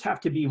 you just have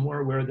to be more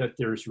aware that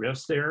there's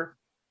risk there.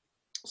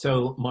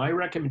 So my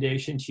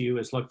recommendation to you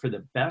is look for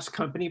the best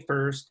company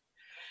first.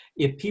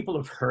 If people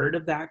have heard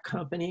of that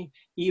company,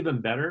 even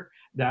better.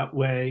 That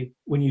way,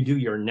 when you do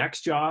your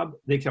next job,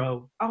 they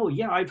go, oh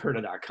yeah, I've heard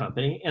of that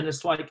company. And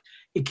it's like,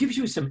 it gives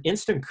you some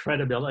instant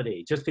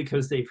credibility just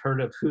because they've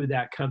heard of who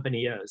that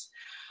company is.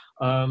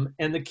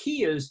 And the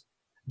key is,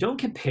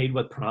 don't get paid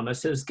with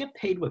promises, get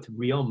paid with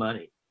real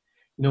money.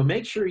 You know,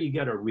 make sure you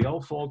get a real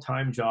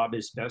full-time job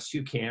as best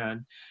you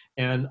can.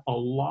 And a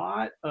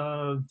lot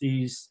of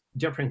these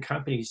different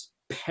companies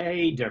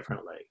pay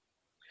differently.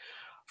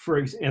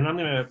 And I'm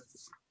going to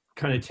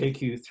kind of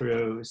take you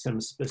through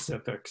some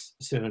specifics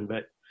soon,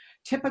 but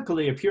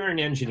typically if you're in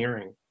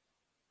engineering,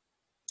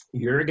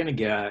 you're going to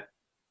get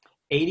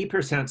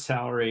 80%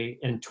 salary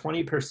and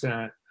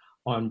 20%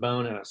 on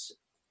bonus.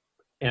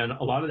 And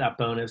a lot of that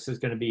bonus is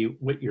going to be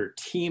what your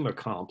team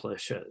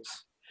accomplishes.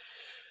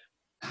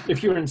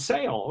 If you're in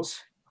sales,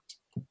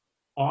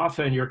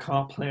 often your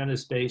comp plan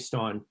is based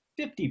on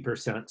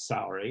 50%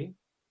 salary,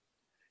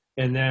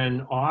 and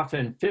then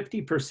often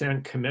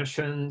 50%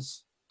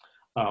 commissions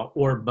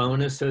or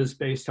bonuses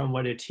based on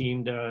what a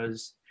team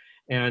does.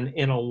 And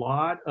in a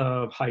lot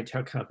of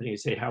high-tech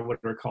companies, they have what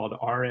are called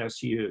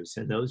RSUs,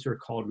 and those are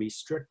called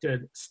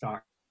restricted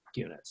stock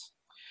units.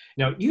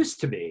 Now, it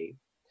used to be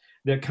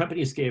that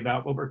companies gave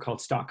out what were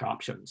called stock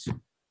options.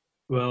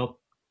 Well,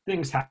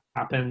 things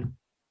happen.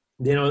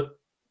 They don't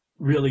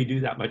really do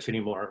that much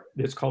anymore.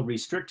 It's called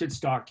restricted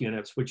stock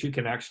units, which you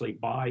can actually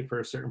buy for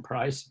a certain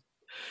price.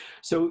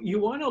 So you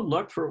want to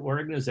look for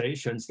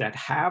organizations that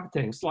have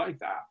things like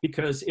that,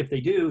 because if they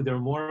do, they're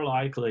more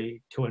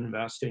likely to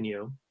invest in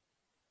you.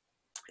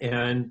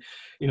 And,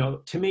 you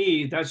know, to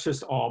me, that's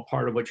just all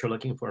part of what you're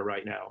looking for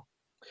right now.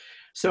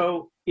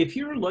 So if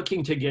you're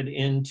looking to get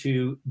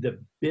into the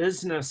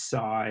business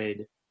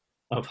side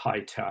of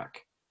high tech,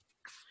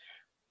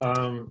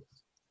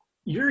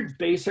 you're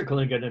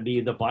basically going to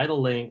be the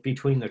vital link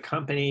between the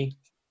company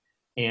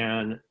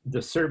and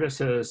the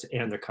services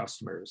and the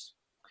customers.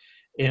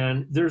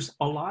 And there's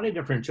a lot of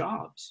different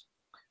jobs.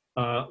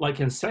 Like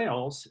in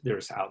sales,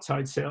 there's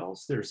outside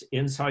sales, there's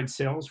inside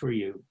sales where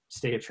you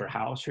stay at your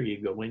house or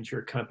you go into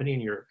your company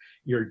and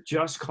you're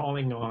just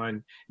calling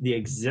on the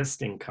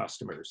existing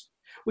customers,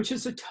 which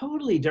is a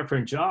totally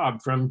different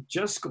job from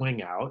just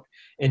going out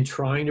and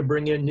trying to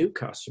bring in new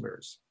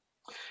customers.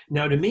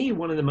 Now, to me,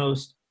 one of the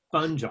most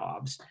fun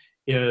jobs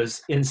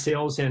is in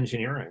sales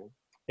engineering.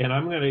 And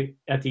I'm going to,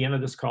 at the end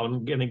of this call,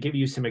 I'm going to give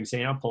you some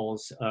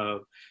examples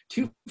of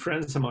two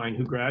friends of mine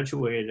who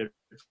graduated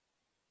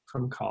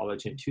from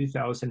college in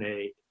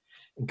 2008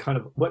 and kind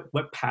of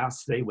what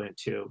paths they went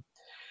to.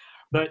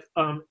 But,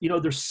 you know,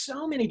 there's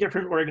so many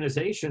different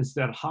organizations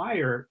that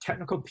hire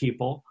technical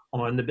people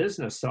on the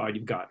business side.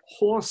 You've got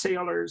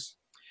wholesalers,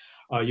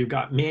 you've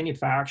got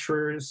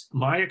manufacturers.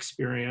 My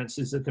experience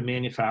is that the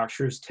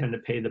manufacturers tend to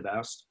pay the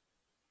best.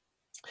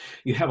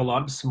 You have a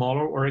lot of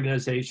smaller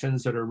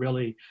organizations that are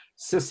really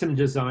system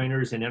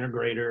designers and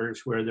integrators,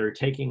 where they're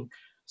taking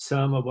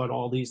some of what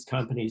all these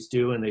companies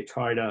do and they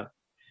try to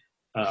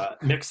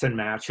mix and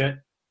match it.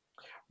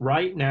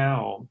 Right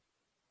now,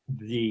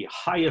 the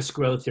highest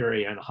growth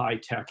area in high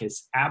tech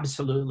is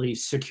absolutely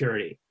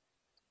security.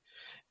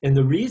 And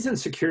the reason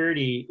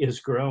security is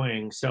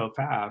growing so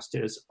fast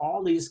is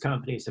all these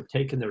companies have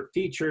taken their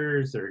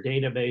features, their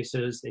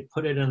databases, they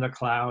put it in the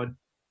cloud,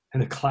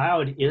 and the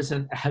cloud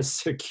isn't as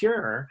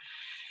secure.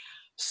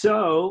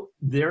 So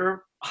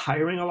they're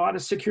hiring a lot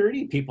of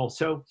security people.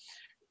 So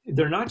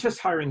they're not just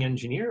hiring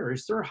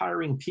engineers, they're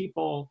hiring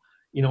people,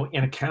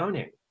 in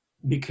accounting,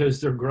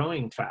 because they're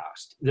growing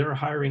fast. They're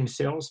hiring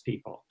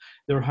salespeople.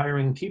 They're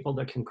hiring people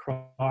that can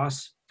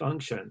cross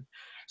function.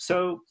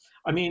 So,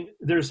 I mean,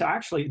 there's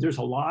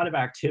a lot of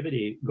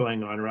activity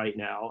going on right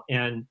now.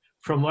 And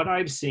from what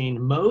I've seen,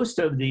 most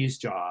of these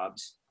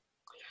jobs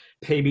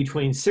pay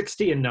between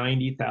 $60,000 and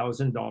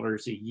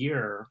 $90,000 a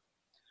year,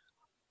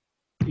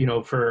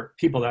 for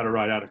people that are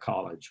right out of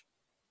college.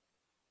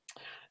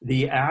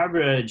 The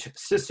average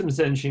systems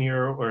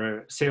engineer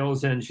or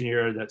sales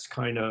engineer that's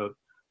kind of,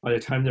 by the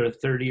time they're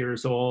 30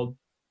 years old,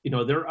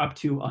 they're up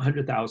to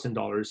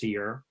 $100,000 a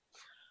year.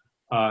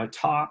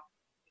 Top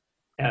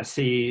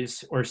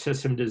SEs or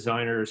system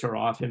designers are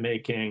often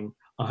making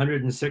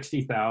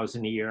 $160,000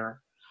 a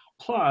year,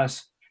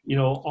 plus,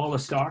 all the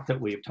stock that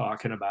we've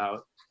talking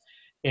about.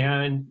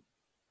 And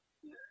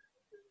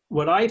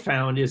what I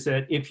found is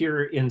that if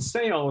you're in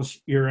sales,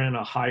 you're in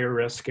a higher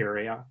risk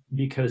area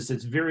because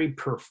it's very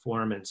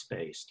performance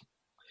based.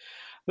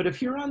 But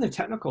if you're on the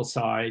technical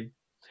side,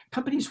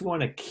 companies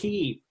want to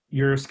keep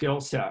your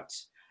skill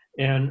sets.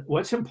 And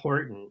what's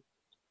important,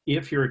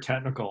 if you're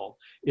technical,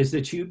 is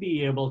that you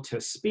be able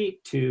to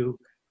speak to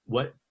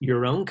what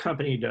your own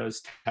company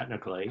does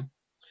technically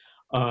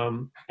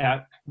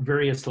at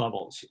various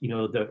levels.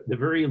 The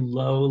very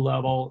low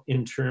level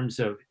in terms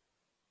of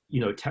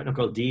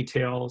technical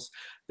details,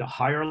 the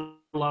higher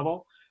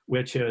level,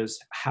 which is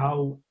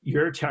how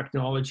your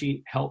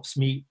technology helps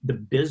meet the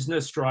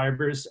business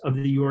drivers of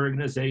the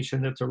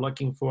organization that they're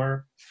looking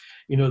for,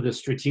 the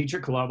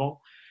strategic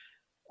level,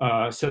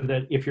 so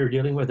that if you're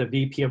dealing with a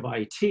VP of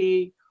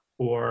IT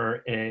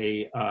or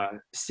a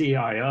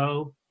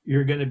CIO,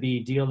 you're going to be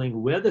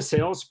dealing with a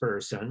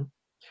salesperson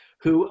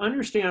who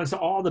understands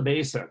all the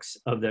basics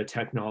of the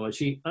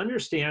technology,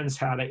 understands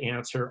how to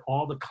answer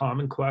all the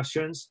common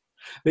questions,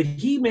 but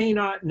he may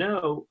not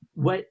know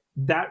what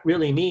that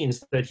really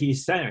means that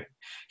he's saying.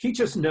 He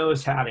just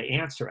knows how to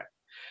answer it.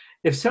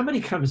 If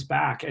somebody comes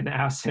back and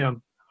asks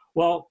him,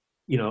 well,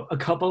 a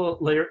couple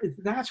later,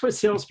 that's what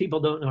salespeople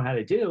don't know how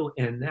to do.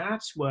 And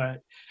that's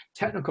what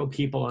technical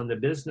people on the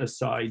business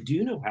side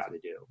do know how to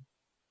do.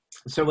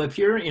 So if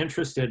you're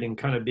interested in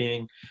kind of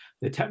being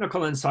the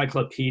technical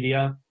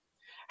encyclopedia,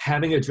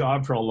 having a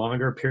job for a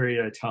longer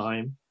period of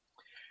time,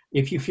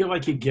 if you feel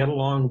like you get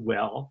along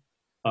well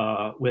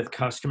with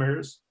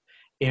customers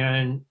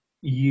and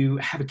you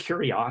have a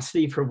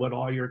curiosity for what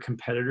all your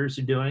competitors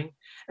are doing.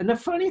 And the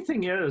funny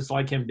thing is,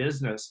 like in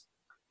business,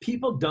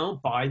 people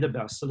don't buy the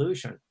best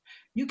solution.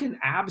 You can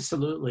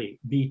absolutely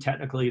be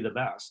technically the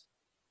best,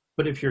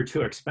 but if you're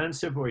too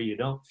expensive or you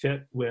don't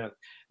fit with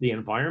the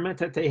environment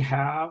that they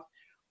have,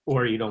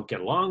 or you don't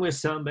get along with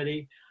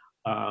somebody,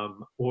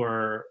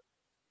 or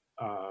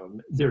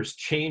there's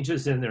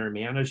changes in their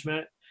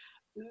management.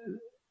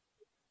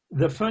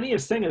 The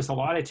funniest thing is a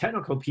lot of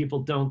technical people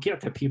don't get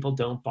that people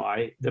don't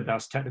buy the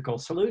best technical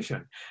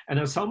solution. And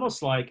it's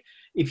almost like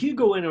if you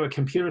go into a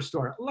computer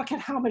store, look at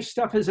how much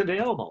stuff is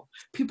available.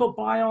 People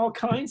buy all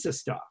kinds of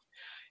stuff.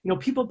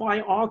 People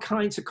buy all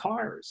kinds of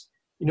cars.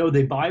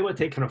 They buy what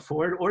they can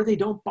afford, or they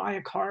don't buy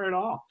a car at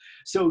all.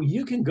 So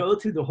you can go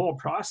through the whole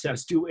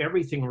process, do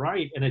everything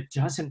right, and it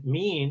doesn't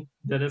mean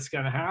that it's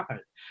going to happen.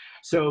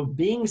 So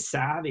being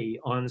savvy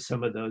on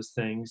some of those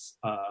things,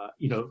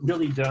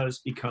 really does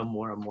become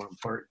more and more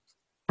important.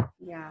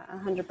 Yeah,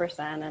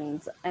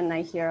 100%. And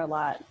I hear a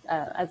lot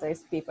as I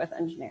speak with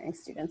engineering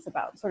students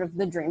about sort of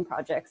the dream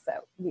projects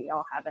that we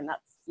all have. And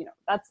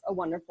that's a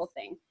wonderful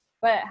thing.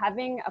 But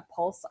having a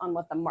pulse on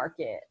what the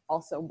market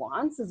also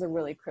wants is a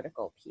really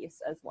critical piece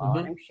as well. Mm-hmm.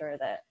 And I'm sure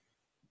that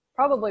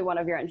probably one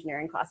of your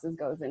engineering classes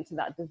goes into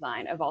that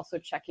design of also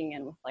checking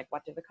in with like,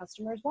 what do the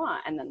customers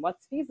want? And then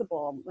what's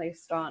feasible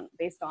based on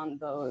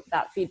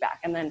that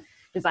feedback, and then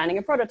designing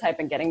a prototype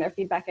and getting their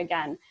feedback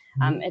again.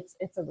 Mm-hmm.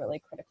 It's a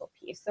really critical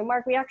piece. So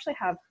Mark, we actually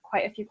have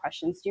quite a few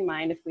questions. Do you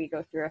mind if we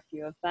go through a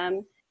few of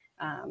them?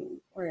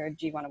 Or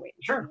do you want to wait?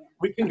 Sure,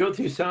 we can go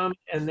through some,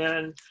 and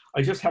then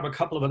I just have a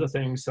couple of other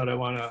things that I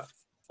want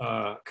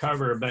to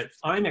cover, but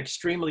I'm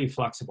extremely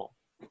flexible.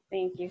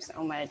 Thank you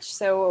so much.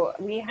 So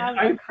we have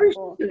I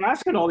appreciate you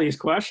asking all these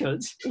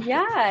questions.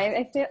 Yeah,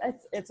 I feel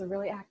it's a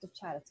really active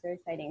chat. It's very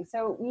exciting.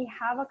 So we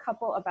have a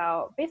couple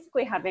about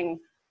basically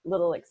having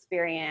little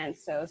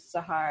experience. So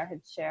Sahar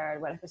had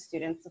shared, what if a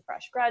student's a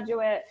fresh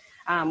graduate,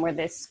 where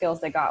the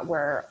skills they got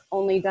were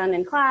only done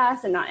in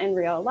class and not in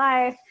real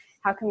life?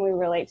 How can we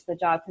relate to the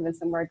job, convince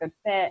them we're a good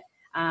fit?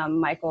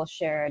 Michael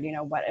shared,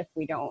 what if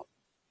we don't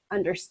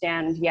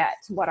understand yet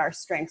what our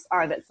strengths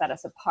are that set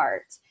us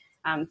apart.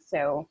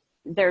 So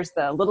there's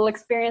the little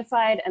experience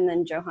side, and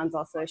then Johan's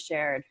also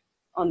shared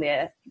on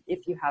the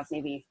if you have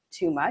maybe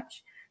too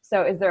much.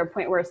 So is there a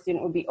point where a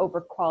student would be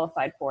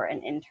overqualified for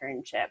an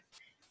internship?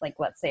 Like,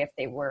 let's say if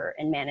they were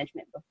in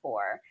management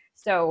before.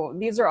 So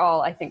these are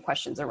all, I think,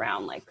 questions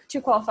around like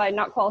too qualified,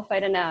 not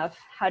qualified enough.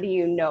 How do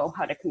you know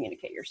how to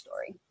communicate your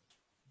story?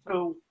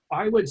 So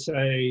I would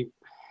say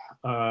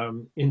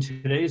in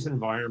today's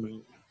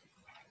environment,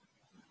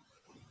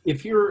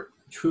 if you're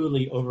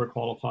truly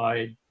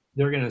overqualified,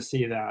 they're going to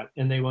see that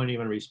and they won't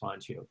even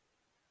respond to you.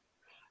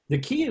 The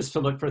key is to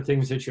look for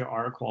things that you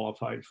are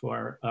qualified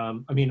for.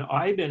 I mean,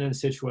 I've been in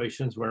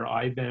situations where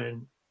I've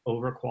been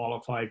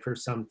overqualified for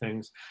some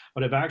things,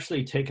 but I've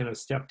actually taken a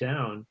step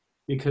down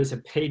because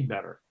it paid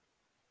better.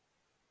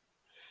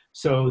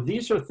 So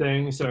these are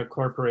things that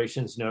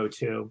corporations know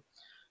too.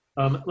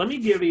 Let me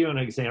give you an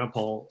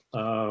example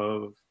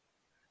of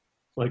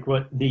like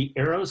what the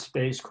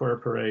Aerospace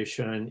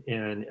Corporation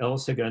in El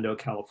Segundo,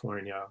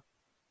 California,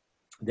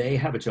 they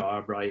have a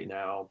job right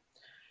now,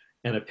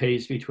 and it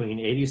pays between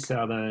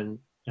 $87,000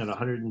 and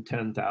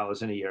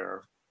 $110,000 a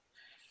year.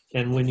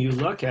 And when you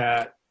look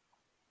at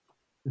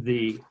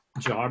the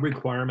job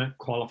requirement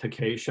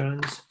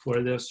qualifications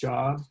for this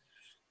job,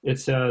 it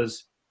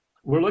says,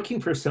 we're looking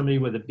for somebody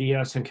with a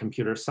BS in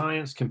computer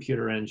science,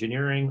 computer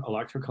engineering,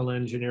 electrical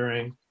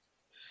engineering.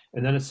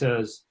 And then it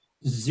says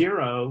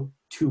 0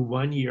 to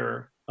 1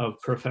 year of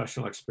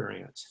professional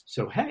experience.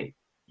 So, hey,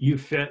 you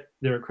fit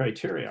their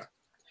criteria.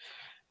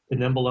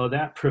 And then below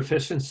that,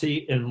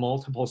 proficiency in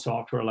multiple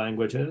software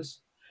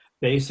languages,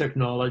 basic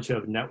knowledge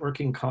of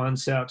networking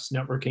concepts,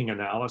 networking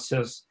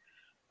analysis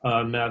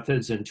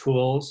methods and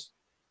tools,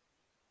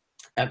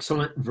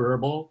 excellent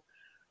verbal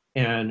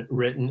and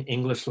written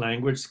English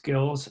language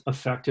skills,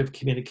 effective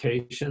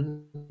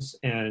communications,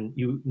 and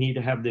you need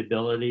to have the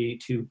ability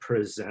to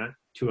present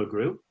to a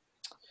group.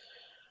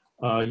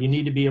 You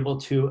need to be able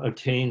to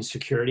obtain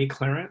security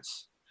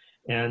clearance,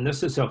 and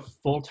this is a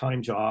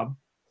full-time job.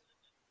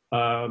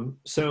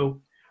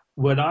 So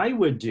what I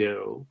would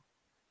do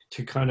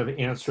to kind of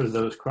answer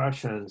those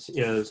questions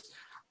is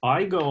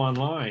I go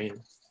online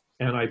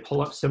and I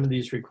pull up some of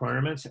these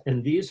requirements,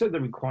 and these are the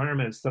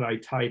requirements that I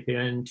type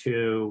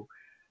into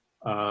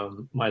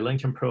my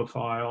LinkedIn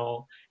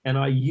profile, and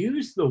I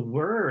use the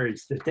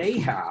words that they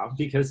have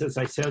because, as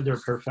I said,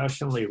 they're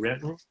professionally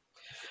written.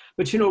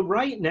 But you know,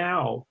 right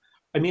now,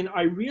 I mean,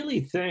 I really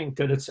think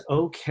that it's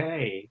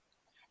okay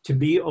to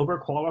be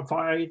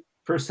overqualified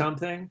for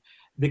something.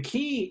 The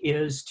key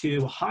is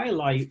to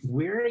highlight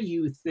where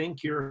you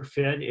think your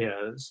fit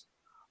is,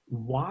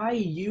 why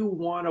you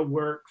want to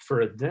work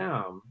for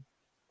them,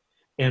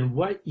 and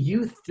what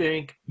you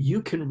think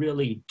you can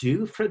really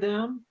do for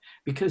them,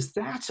 because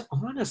that's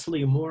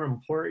honestly more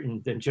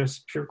important than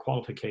just pure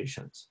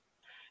qualifications.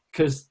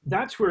 Because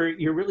that's where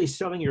you're really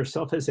selling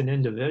yourself as an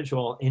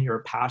individual in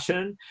your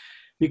passion.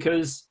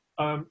 Because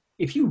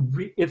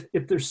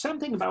if there's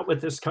something about what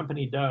this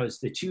company does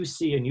that you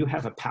see and you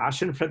have a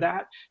passion for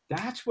that,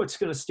 that's what's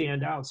going to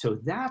stand out. So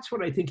that's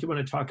what I think you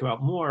want to talk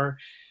about more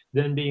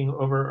than being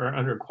over or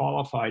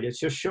underqualified. It's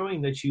just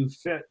showing that you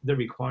fit the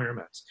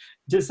requirements.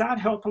 Does that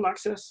help,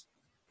 Alexis?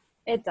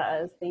 It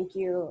does. Thank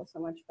you so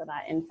much for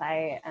that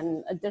insight.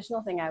 And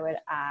additional thing I would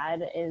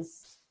add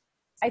is,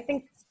 I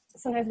think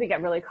sometimes we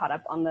get really caught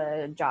up on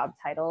the job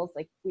titles.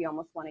 Like we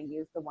almost want to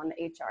use the one that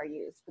HR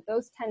used, but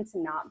those tend to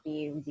not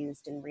be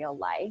used in real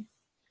life.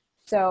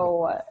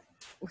 So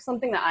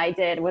something that I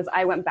did was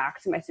I went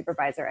back to my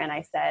supervisor and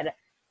I said,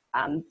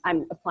 I'm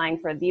applying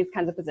for these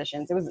kinds of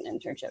positions. It was an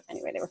internship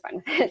anyway, they were fine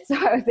with it. So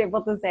I was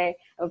able to say,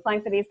 I'm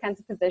applying for these kinds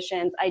of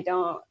positions. I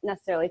don't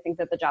necessarily think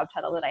that the job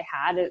title that I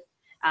had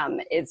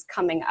is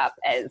coming up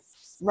as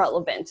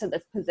relevant to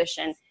this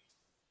position.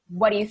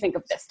 What do you think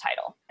of this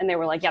title? And they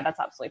were like, yeah, that's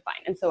absolutely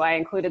fine. And so I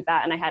included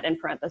that, and I had in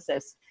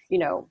parenthesis, you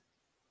know,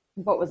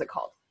 what was it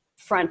called?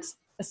 Front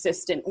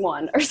assistant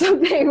one or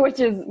something, which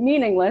is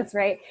meaningless,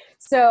 right?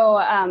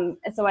 So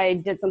so I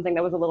did something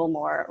that was a little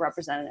more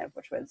representative,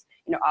 which was,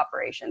 you know,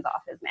 operations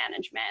office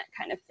management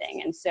kind of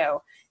thing. And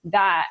so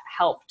that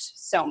helped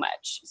so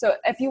much. So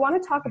if you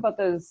want to talk about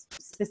those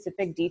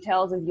specific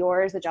details of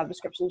yours, the job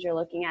descriptions you're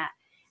looking at,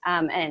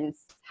 and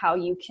how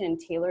you can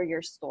tailor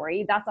your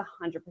story, that's 100%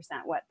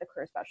 what the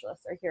career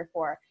specialists are here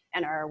for,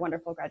 and our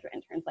wonderful graduate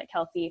interns like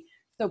Kelsey.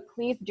 So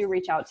please do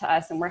reach out to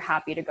us, and we're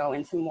happy to go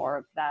into more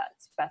of that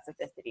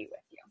specificity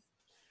with you.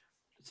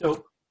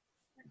 So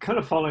kind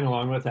of following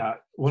along with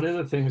that, one of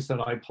the things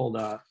that I pulled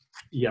up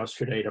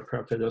yesterday to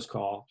prep for this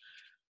call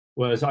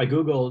was I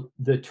Googled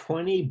the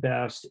 20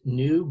 best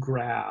new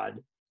grad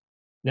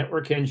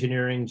network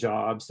engineering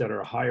jobs that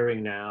are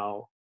hiring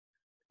now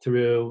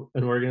through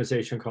an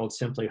organization called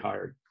Simply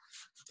Hired.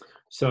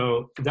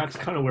 So that's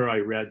kind of where I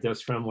read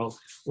this from. Well,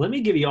 let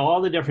me give you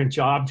all the different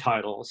job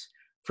titles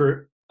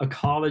for a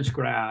college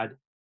grad,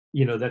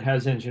 you know, that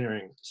has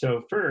engineering.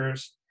 So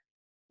first,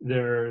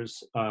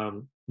 there's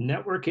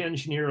network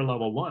engineer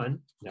level 1,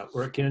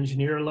 network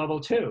engineer level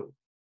 2,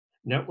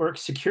 network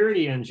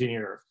security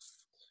engineer,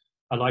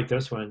 I like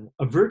this one.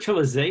 A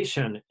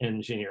virtualization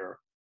engineer,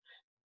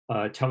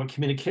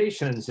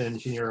 telecommunications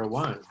engineer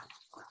 1,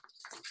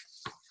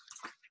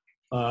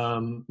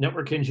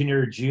 network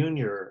engineer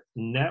junior,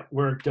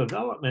 network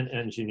development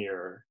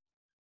engineer,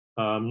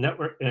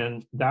 network,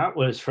 and that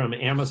was from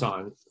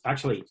Amazon.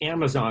 Actually,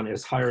 Amazon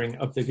is hiring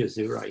up the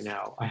gazoo right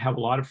now. I have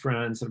a lot of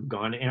friends that have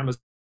gone to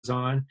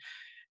Amazon,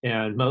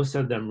 and most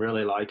of them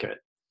really like it.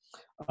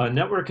 A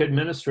network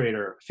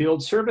administrator,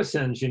 field service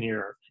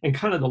engineer, and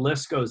kind of the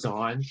list goes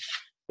on.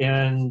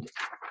 And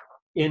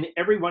in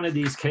every one of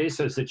these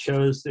cases, it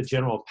shows the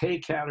general pay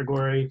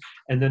category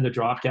and then the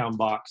drop-down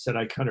box that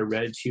I kind of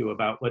read to you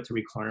about what the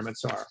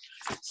requirements are.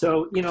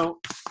 So, you know,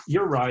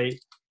 you're right.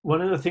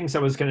 One of the things I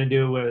was going to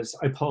do was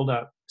I pulled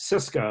up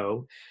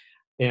Cisco,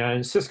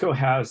 and Cisco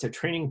has a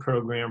training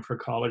program for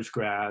college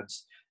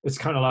grads. It's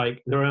kind of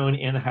like their own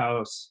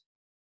in-house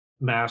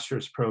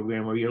master's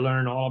program where you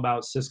learn all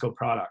about Cisco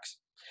products.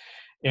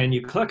 And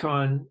you click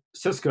on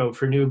Cisco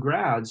for new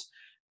grads,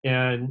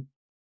 and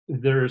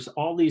there's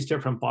all these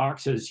different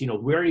boxes, you know,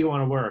 where do you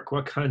want to work,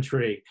 what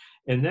country?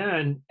 And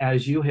then,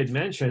 as you had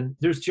mentioned,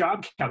 there's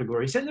job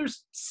categories, and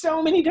there's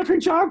so many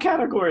different job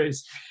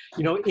categories,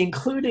 you know,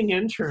 including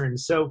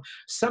interns. So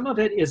some of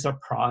it is a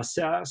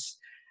process.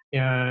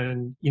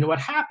 And, you know, what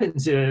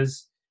happens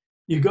is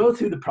you go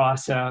through the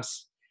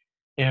process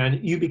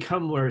and you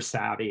become more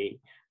savvy.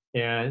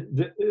 And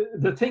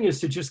the thing is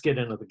to just get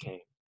into the game.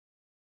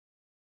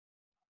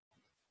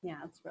 Yeah,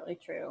 that's really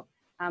true.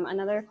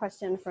 Another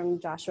question from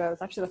Joshua, it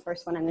was actually the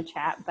first one in the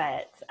chat,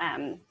 but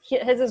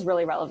his is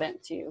really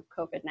relevant to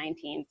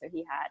COVID-19. So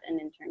he had an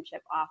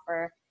internship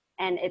offer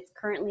and it's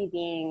currently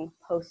being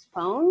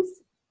postponed,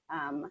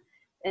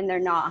 and they're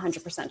not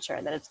 100%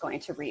 sure that it's going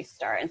to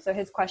restart. And so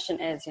his question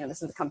is, you know,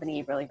 this is a company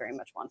he really very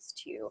much wants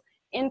to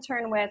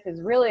intern with,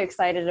 is really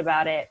excited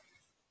about it.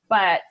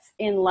 But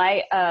in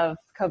light of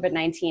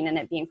COVID-19 and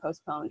it being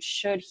postponed,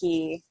 should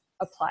he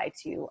apply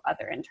to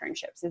other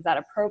internships? Is that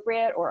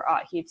appropriate, or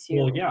ought he to?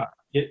 Well, yeah,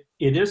 it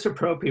is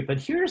appropriate, but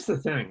here's the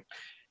thing.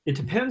 It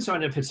depends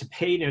on if it's a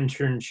paid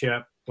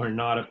internship or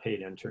not a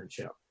paid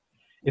internship.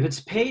 If it's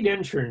a paid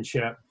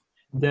internship,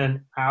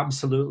 then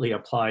absolutely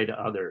apply to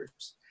others.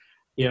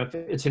 If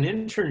it's an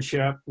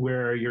internship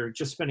where you're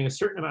just spending a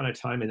certain amount of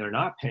time and they're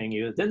not paying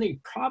you, then they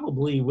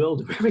probably will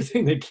do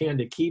everything they can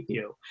to keep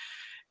you.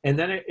 And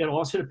then it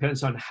also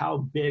depends on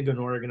how big an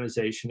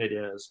organization it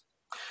is.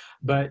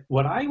 But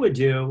what I would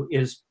do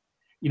is,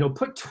 you know,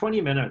 put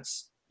 20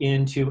 minutes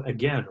into,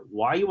 again,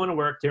 why you want to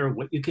work there,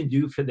 what you can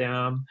do for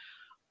them,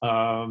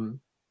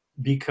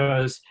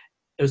 because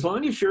as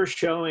long as you're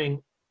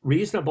showing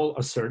reasonable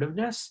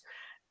assertiveness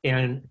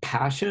and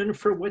passion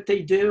for what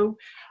they do,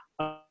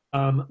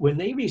 when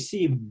they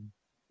receive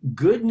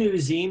good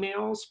news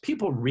emails,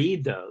 people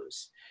read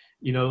those.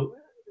 You know,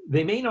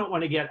 they may not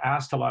want to get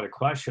asked a lot of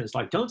questions,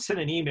 like, don't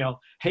send an email,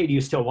 hey, do you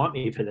still want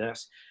me for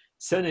this?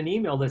 Send an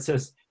email that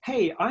says,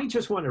 hey, I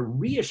just want to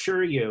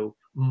reassure you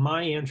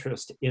my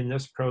interest in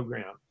this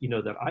program, you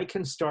know, that I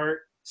can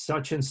start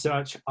such and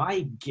such.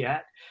 I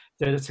get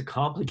that it's a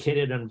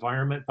complicated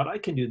environment, but I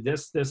can do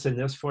this, this, and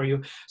this for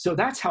you. So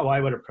that's how I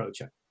would approach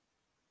it.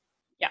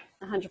 Yeah,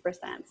 100%.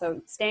 So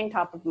staying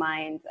top of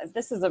mind.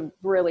 This is a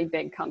really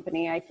big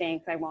company, I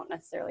think. I won't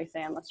necessarily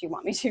say unless you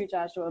want me to,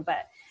 Joshua,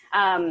 but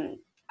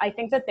I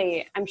think that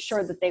I'm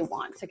sure that they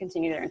want to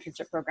continue their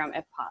internship program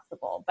if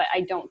possible, but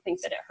I don't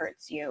think that it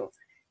hurts you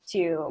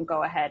to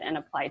go ahead and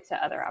apply to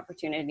other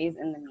opportunities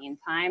in the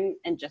meantime.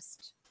 And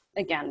just,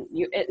 again,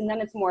 and then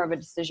it's more of a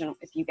decision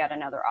if you get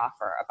another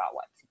offer about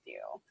what to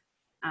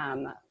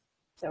do.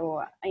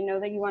 So I know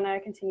that you want to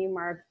continue,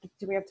 Mark.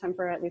 Do we have time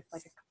for at least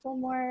like a couple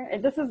more?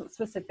 This is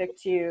specific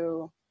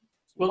to.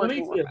 Well,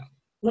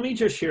 let me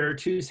just share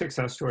 2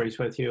 success stories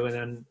with you, and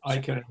then I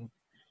can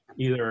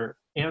either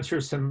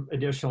answer some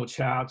additional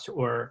chats,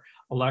 or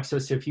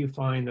Alexis, if you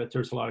find that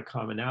there's a lot of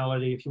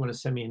commonality, if you want to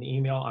send me an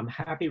email, I'm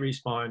happy to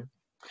respond.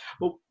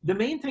 Well, the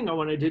main thing I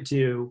wanted to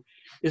do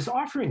is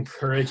offer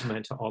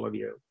encouragement to all of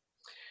you.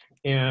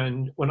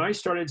 And when I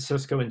started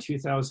Cisco in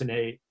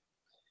 2008,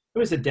 it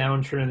was a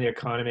downturn in the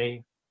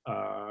economy.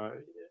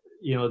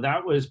 You know,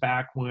 that was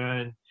back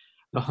when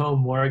the home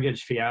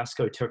mortgage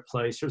fiasco took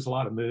place. There's a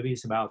lot of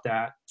movies about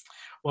that.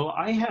 Well,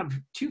 I have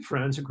 2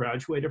 friends who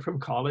graduated from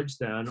college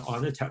then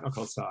on the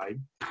technical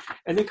side,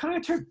 and they kind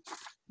of took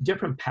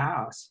different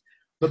paths,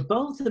 but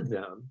both of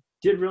them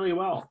did really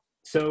well.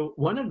 So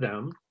one of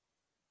them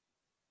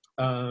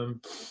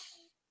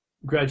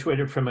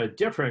graduated from a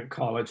different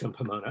college in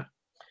Pomona,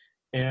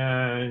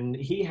 and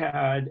he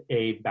had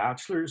a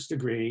bachelor's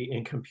degree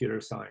in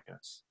computer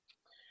science.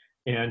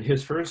 And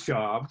his first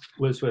job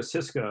was with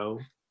Cisco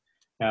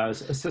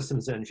as a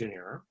systems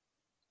engineer.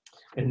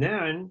 And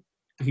then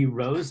he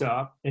rose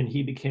up and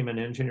he became an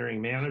engineering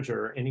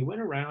manager, and he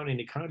went around and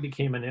he kind of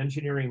became an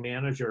engineering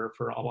manager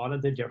for a lot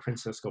of the different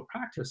Cisco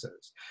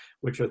practices,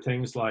 which are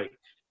things like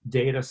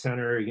data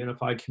center,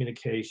 unified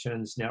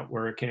communications,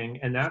 networking,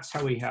 and that's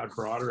how he had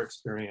broader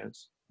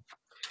experience.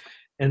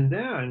 And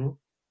then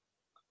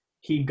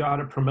he got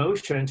a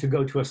promotion to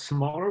go to a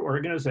smaller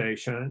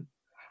organization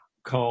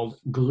called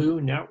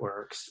Glue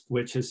Networks,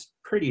 which is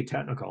pretty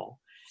technical.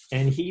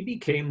 And he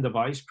became the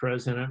vice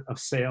president of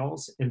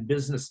sales and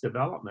business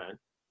development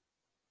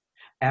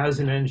as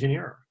an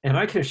engineer. And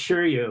I can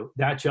assure you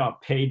that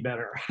job paid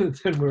better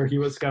than where he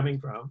was coming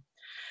from.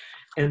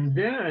 And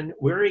then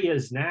where he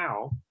is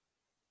now,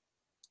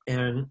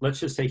 and let's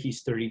just say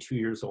he's 32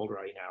 years old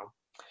right now.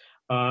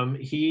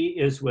 He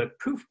is with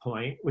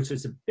Proofpoint, which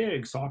is a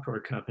big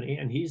software company,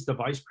 and he's the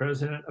vice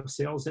president of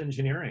sales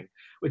engineering,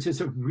 which is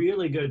a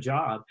really good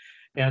job.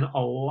 And a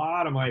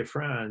lot of my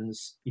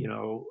friends, you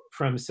know,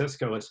 from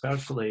Cisco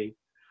especially,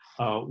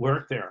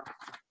 work there.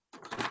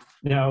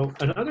 Now,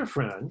 another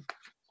friend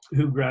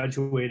who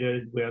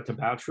graduated with a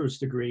bachelor's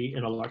degree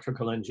in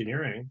electrical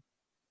engineering,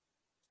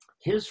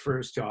 his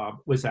first job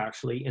was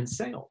actually in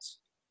sales.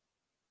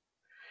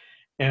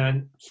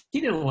 And he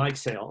didn't like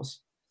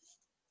sales.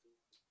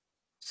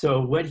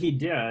 So what he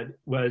did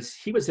was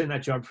he was in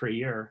that job for a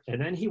year, and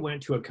then he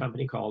went to a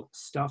company called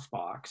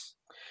Stuffbox,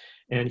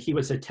 and he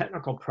was a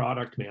technical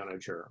product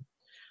manager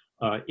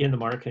in the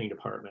marketing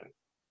department.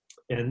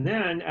 And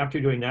then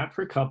after doing that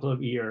for a couple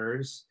of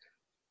years,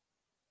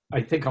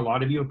 I think a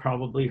lot of you have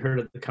probably heard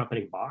of the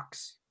company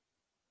Box.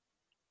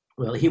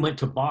 Well, he went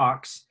to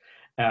Box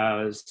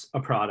as a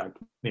product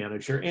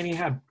manager, and he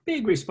had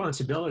big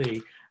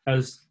responsibility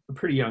as a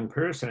pretty young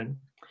person.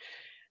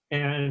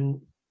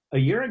 And a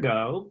year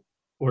ago,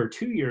 or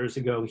 2 years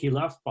ago, he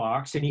left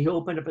Box and he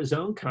opened up his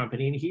own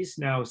company, and he's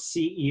now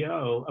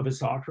CEO of a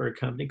software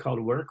company called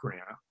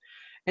WorkRamp.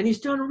 And he's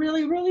done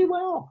really, really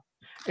well.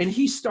 And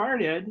he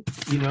started,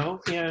 you know,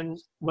 in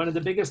one of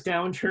the biggest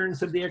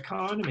downturns of the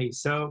economy.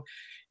 So,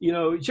 you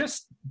know,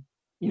 just,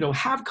 you know,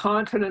 have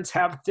confidence,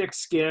 have thick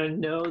skin,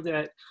 know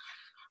that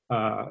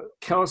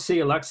Kelsey,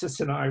 Alexis,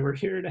 and I were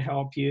here to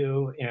help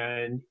you.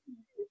 And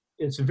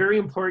it's very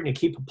important to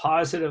keep a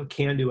positive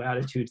can-do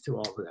attitude through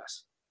all of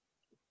this.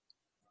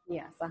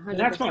 Yes, 100%. And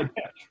that's my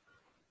pitch.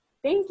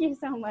 Thank you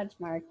so much,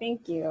 Mark.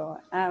 Thank you.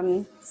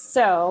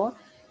 So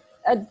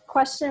a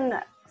question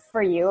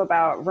for you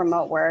about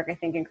remote work. I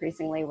think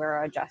increasingly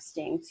we're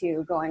adjusting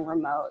to going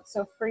remote.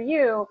 So for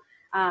you,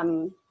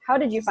 how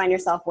did you find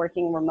yourself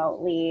working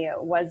remotely?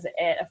 Was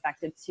it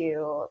affected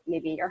to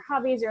maybe your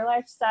hobbies, your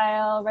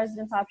lifestyle,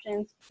 residence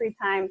options, free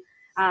time?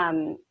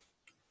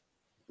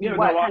 Yeah,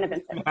 what no, kind of I'm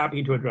insights?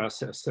 happy to address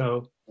this.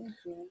 So Thank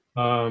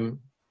you.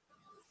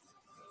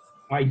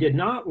 I did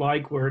not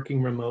like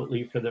working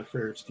remotely for the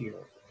first year.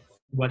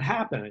 What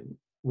happened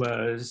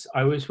was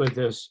I was with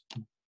this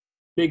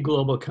big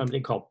global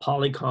company called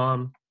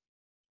Polycom,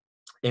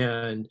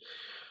 and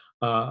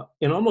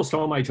in almost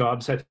all my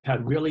jobs, I've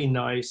had really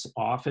nice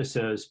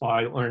offices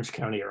by Orange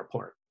County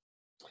Airport.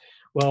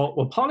 Well,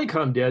 what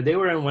Polycom did, they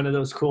were in one of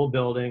those cool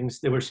buildings.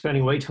 They were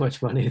spending way too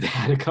much money. They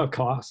had to cut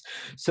costs.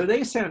 So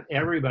they sent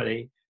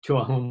everybody to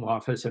a home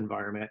office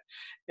environment.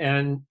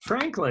 And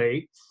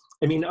frankly,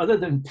 I mean, other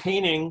than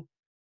painting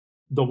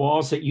the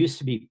walls that used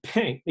to be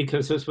pink,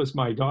 because this was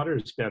my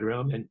daughter's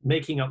bedroom, and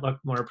making it look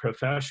more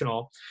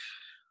professional,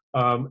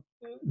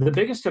 the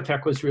biggest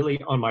effect was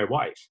really on my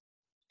wife,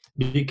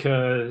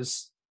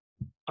 because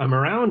I'm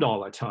around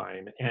all the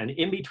time. And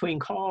in between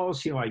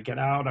calls, you know, I'd get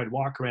out, I'd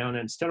walk around.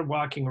 And instead of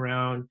walking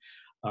around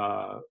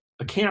a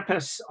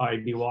campus,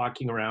 I'd be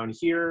walking around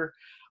here.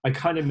 I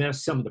kind of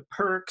missed some of the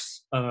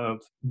perks of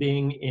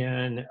being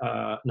in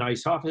a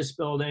nice office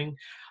building.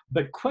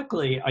 But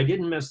quickly, I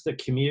didn't miss the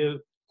commute.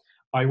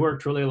 I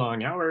worked really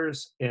long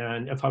hours,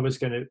 and if I was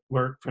going to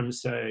work from,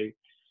 say,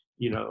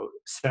 you know,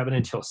 7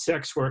 until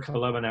 6, work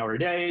 11-hour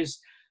days,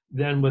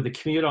 then with the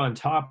commute on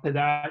top of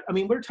that, I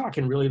mean, we're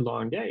talking really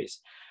long days,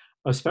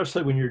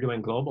 especially when you're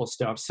doing global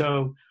stuff.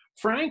 So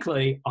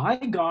frankly, I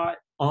got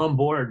on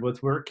board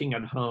with working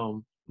at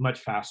home much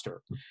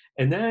faster.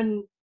 And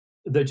then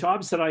the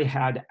jobs that I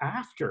had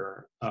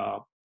after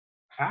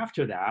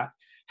that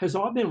has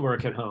all been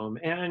work at home.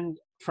 And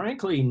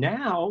frankly,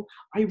 now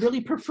I really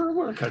prefer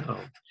work at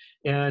home.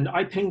 And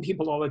I ping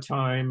people all the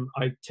time.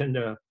 I tend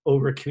to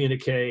over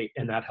communicate,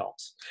 and that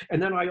helps. And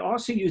then I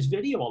also use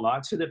video a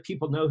lot so that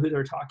people know who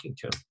they're talking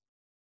to.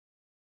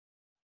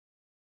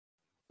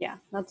 Yeah,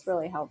 that's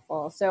really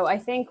helpful. So I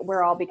think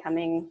we're all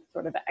becoming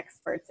sort of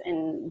experts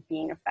in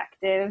being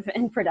effective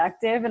and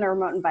productive in a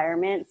remote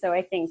environment. So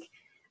I think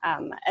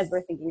as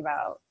we're thinking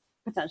about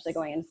potentially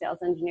going into sales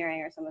engineering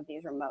or some of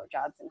these remote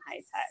jobs in high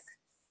tech,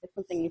 it's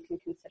something you can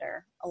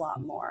consider a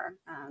lot more.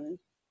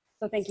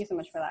 So thank you so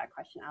much for that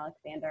question,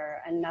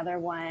 Alexander. Another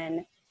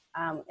one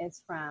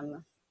is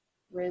from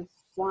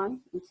Rizwan.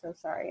 I'm so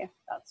sorry if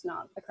that's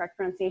not the correct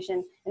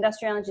pronunciation.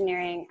 Industrial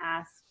Engineering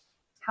asks,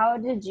 how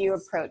did you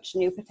approach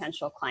new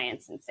potential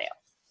clients in sales?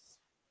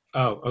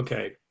 Oh,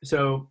 okay.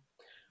 So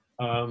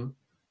I'm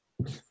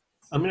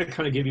going to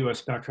kind of give you a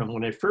spectrum.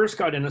 When I first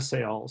got into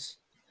sales,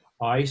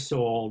 I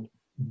sold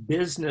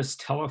business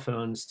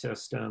telephone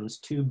systems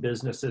to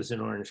businesses in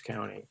Orange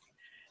County.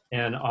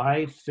 And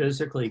I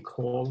physically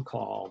cold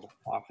called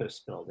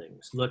office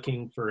buildings,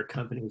 looking for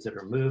companies that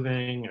are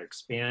moving,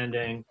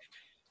 expanding,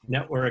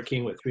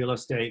 networking with real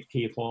estate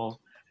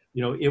people.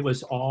 You know, it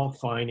was all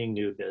finding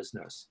new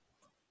business.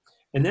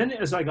 And then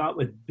as I got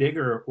with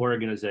bigger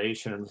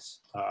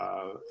organizations,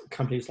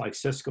 companies like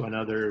Cisco and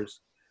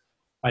others,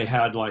 I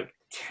had like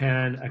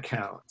 10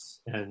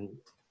 accounts. And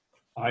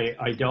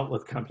I dealt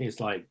with companies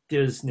like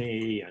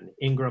Disney and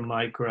Ingram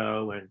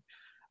Micro and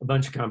a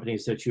bunch of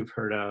companies that you've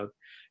heard of.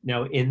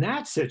 Now, in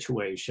that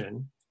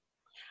situation,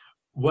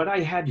 what I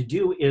had to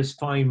do is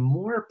find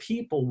more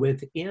people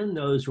within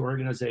those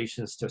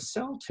organizations to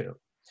sell to.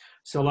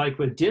 So like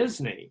with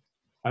Disney,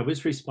 I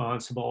was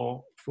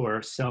responsible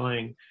for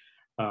selling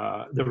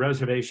the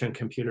reservation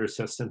computer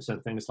systems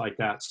and things like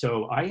that.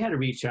 So I had to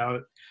reach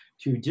out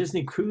to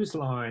Disney Cruise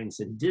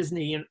Lines and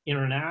Disney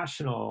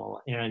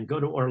International and go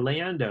to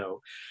Orlando.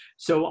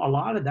 So a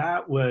lot of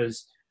that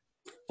was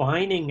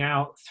finding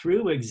out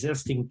through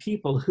existing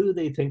people who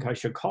they think I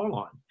should call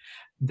on.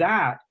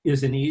 That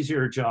is an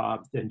easier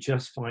job than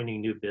just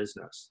finding new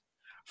business.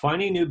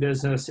 Finding new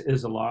business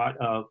is a lot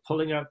of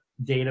pulling up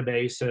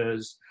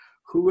databases,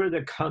 who are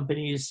the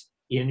companies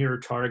in your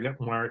target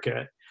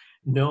market,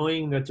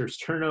 knowing that there's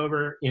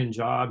turnover in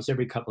jobs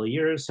every couple of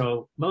years.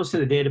 So most of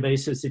the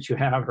databases that you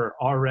have are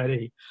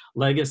already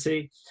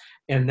legacy.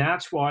 And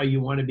that's why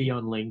you want to be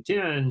on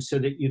LinkedIn, so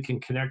that you can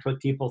connect with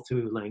people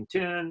through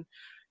LinkedIn,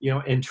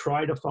 and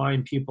try to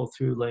find people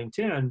through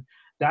LinkedIn.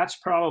 That's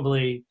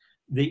probably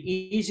the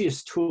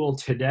easiest tool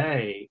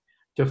today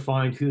to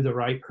find who the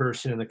right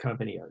person in the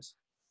company is.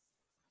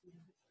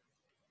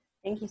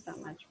 Thank you so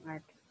much,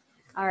 Mark.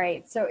 All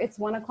right, so it's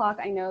 1 o'clock.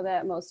 I know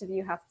that most of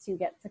you have to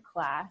get to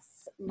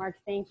class. Mark,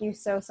 thank you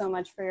so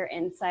much for your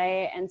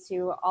insight, and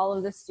to all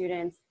of the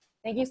students,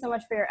 thank you so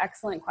much for your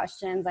excellent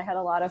questions. I had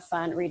a lot of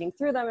fun reading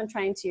through them and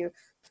trying to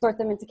sort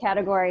them into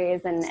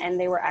categories, and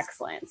they were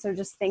excellent. So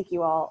just thank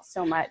you all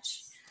so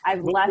much.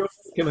 I've left,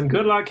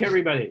 good luck,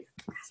 everybody.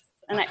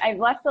 And I've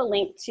left a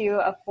link to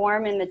a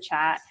form in the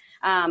chat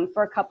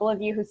for a couple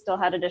of you who still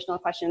had additional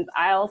questions.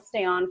 I'll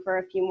stay on for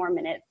a few more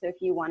minutes, so if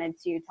you wanted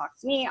to talk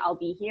to me, I'll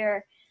be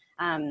here.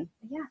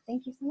 Yeah,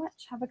 thank you so much.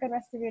 Have a good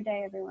rest of your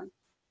day, everyone.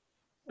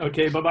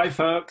 Okay, bye-bye,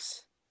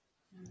 folks.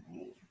 All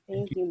right,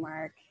 thank you,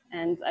 Mark.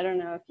 And I don't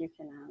know if you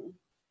can,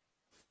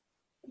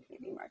 I think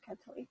maybe Mark had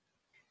to leave.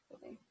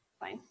 Okay,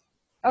 fine.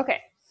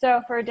 Okay,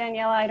 so for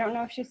Daniela, I don't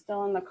know if she's still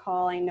on the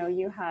call. I know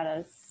you had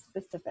a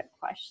specific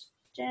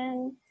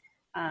question,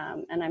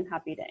 and I'm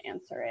happy to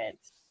answer it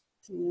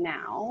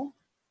now,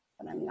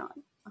 but I'm not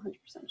 100%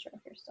 sure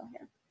if you're still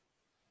here.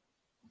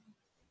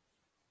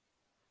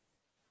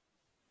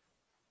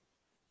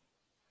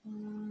 I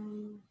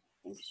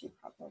think she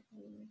probably,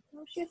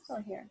 oh, she's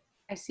still here.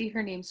 I see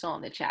her name still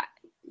in the chat.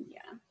 Yeah.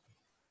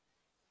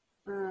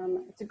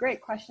 It's a great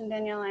question,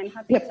 Danielle. I'm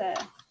happy to.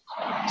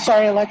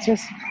 Sorry,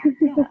 Alexis.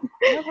 Yeah,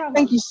 no problem.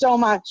 Thank you so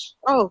much.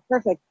 Oh,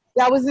 perfect.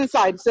 Yeah, I was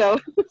inside, so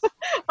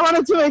I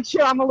wanted to make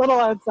sure I'm a little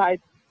outside.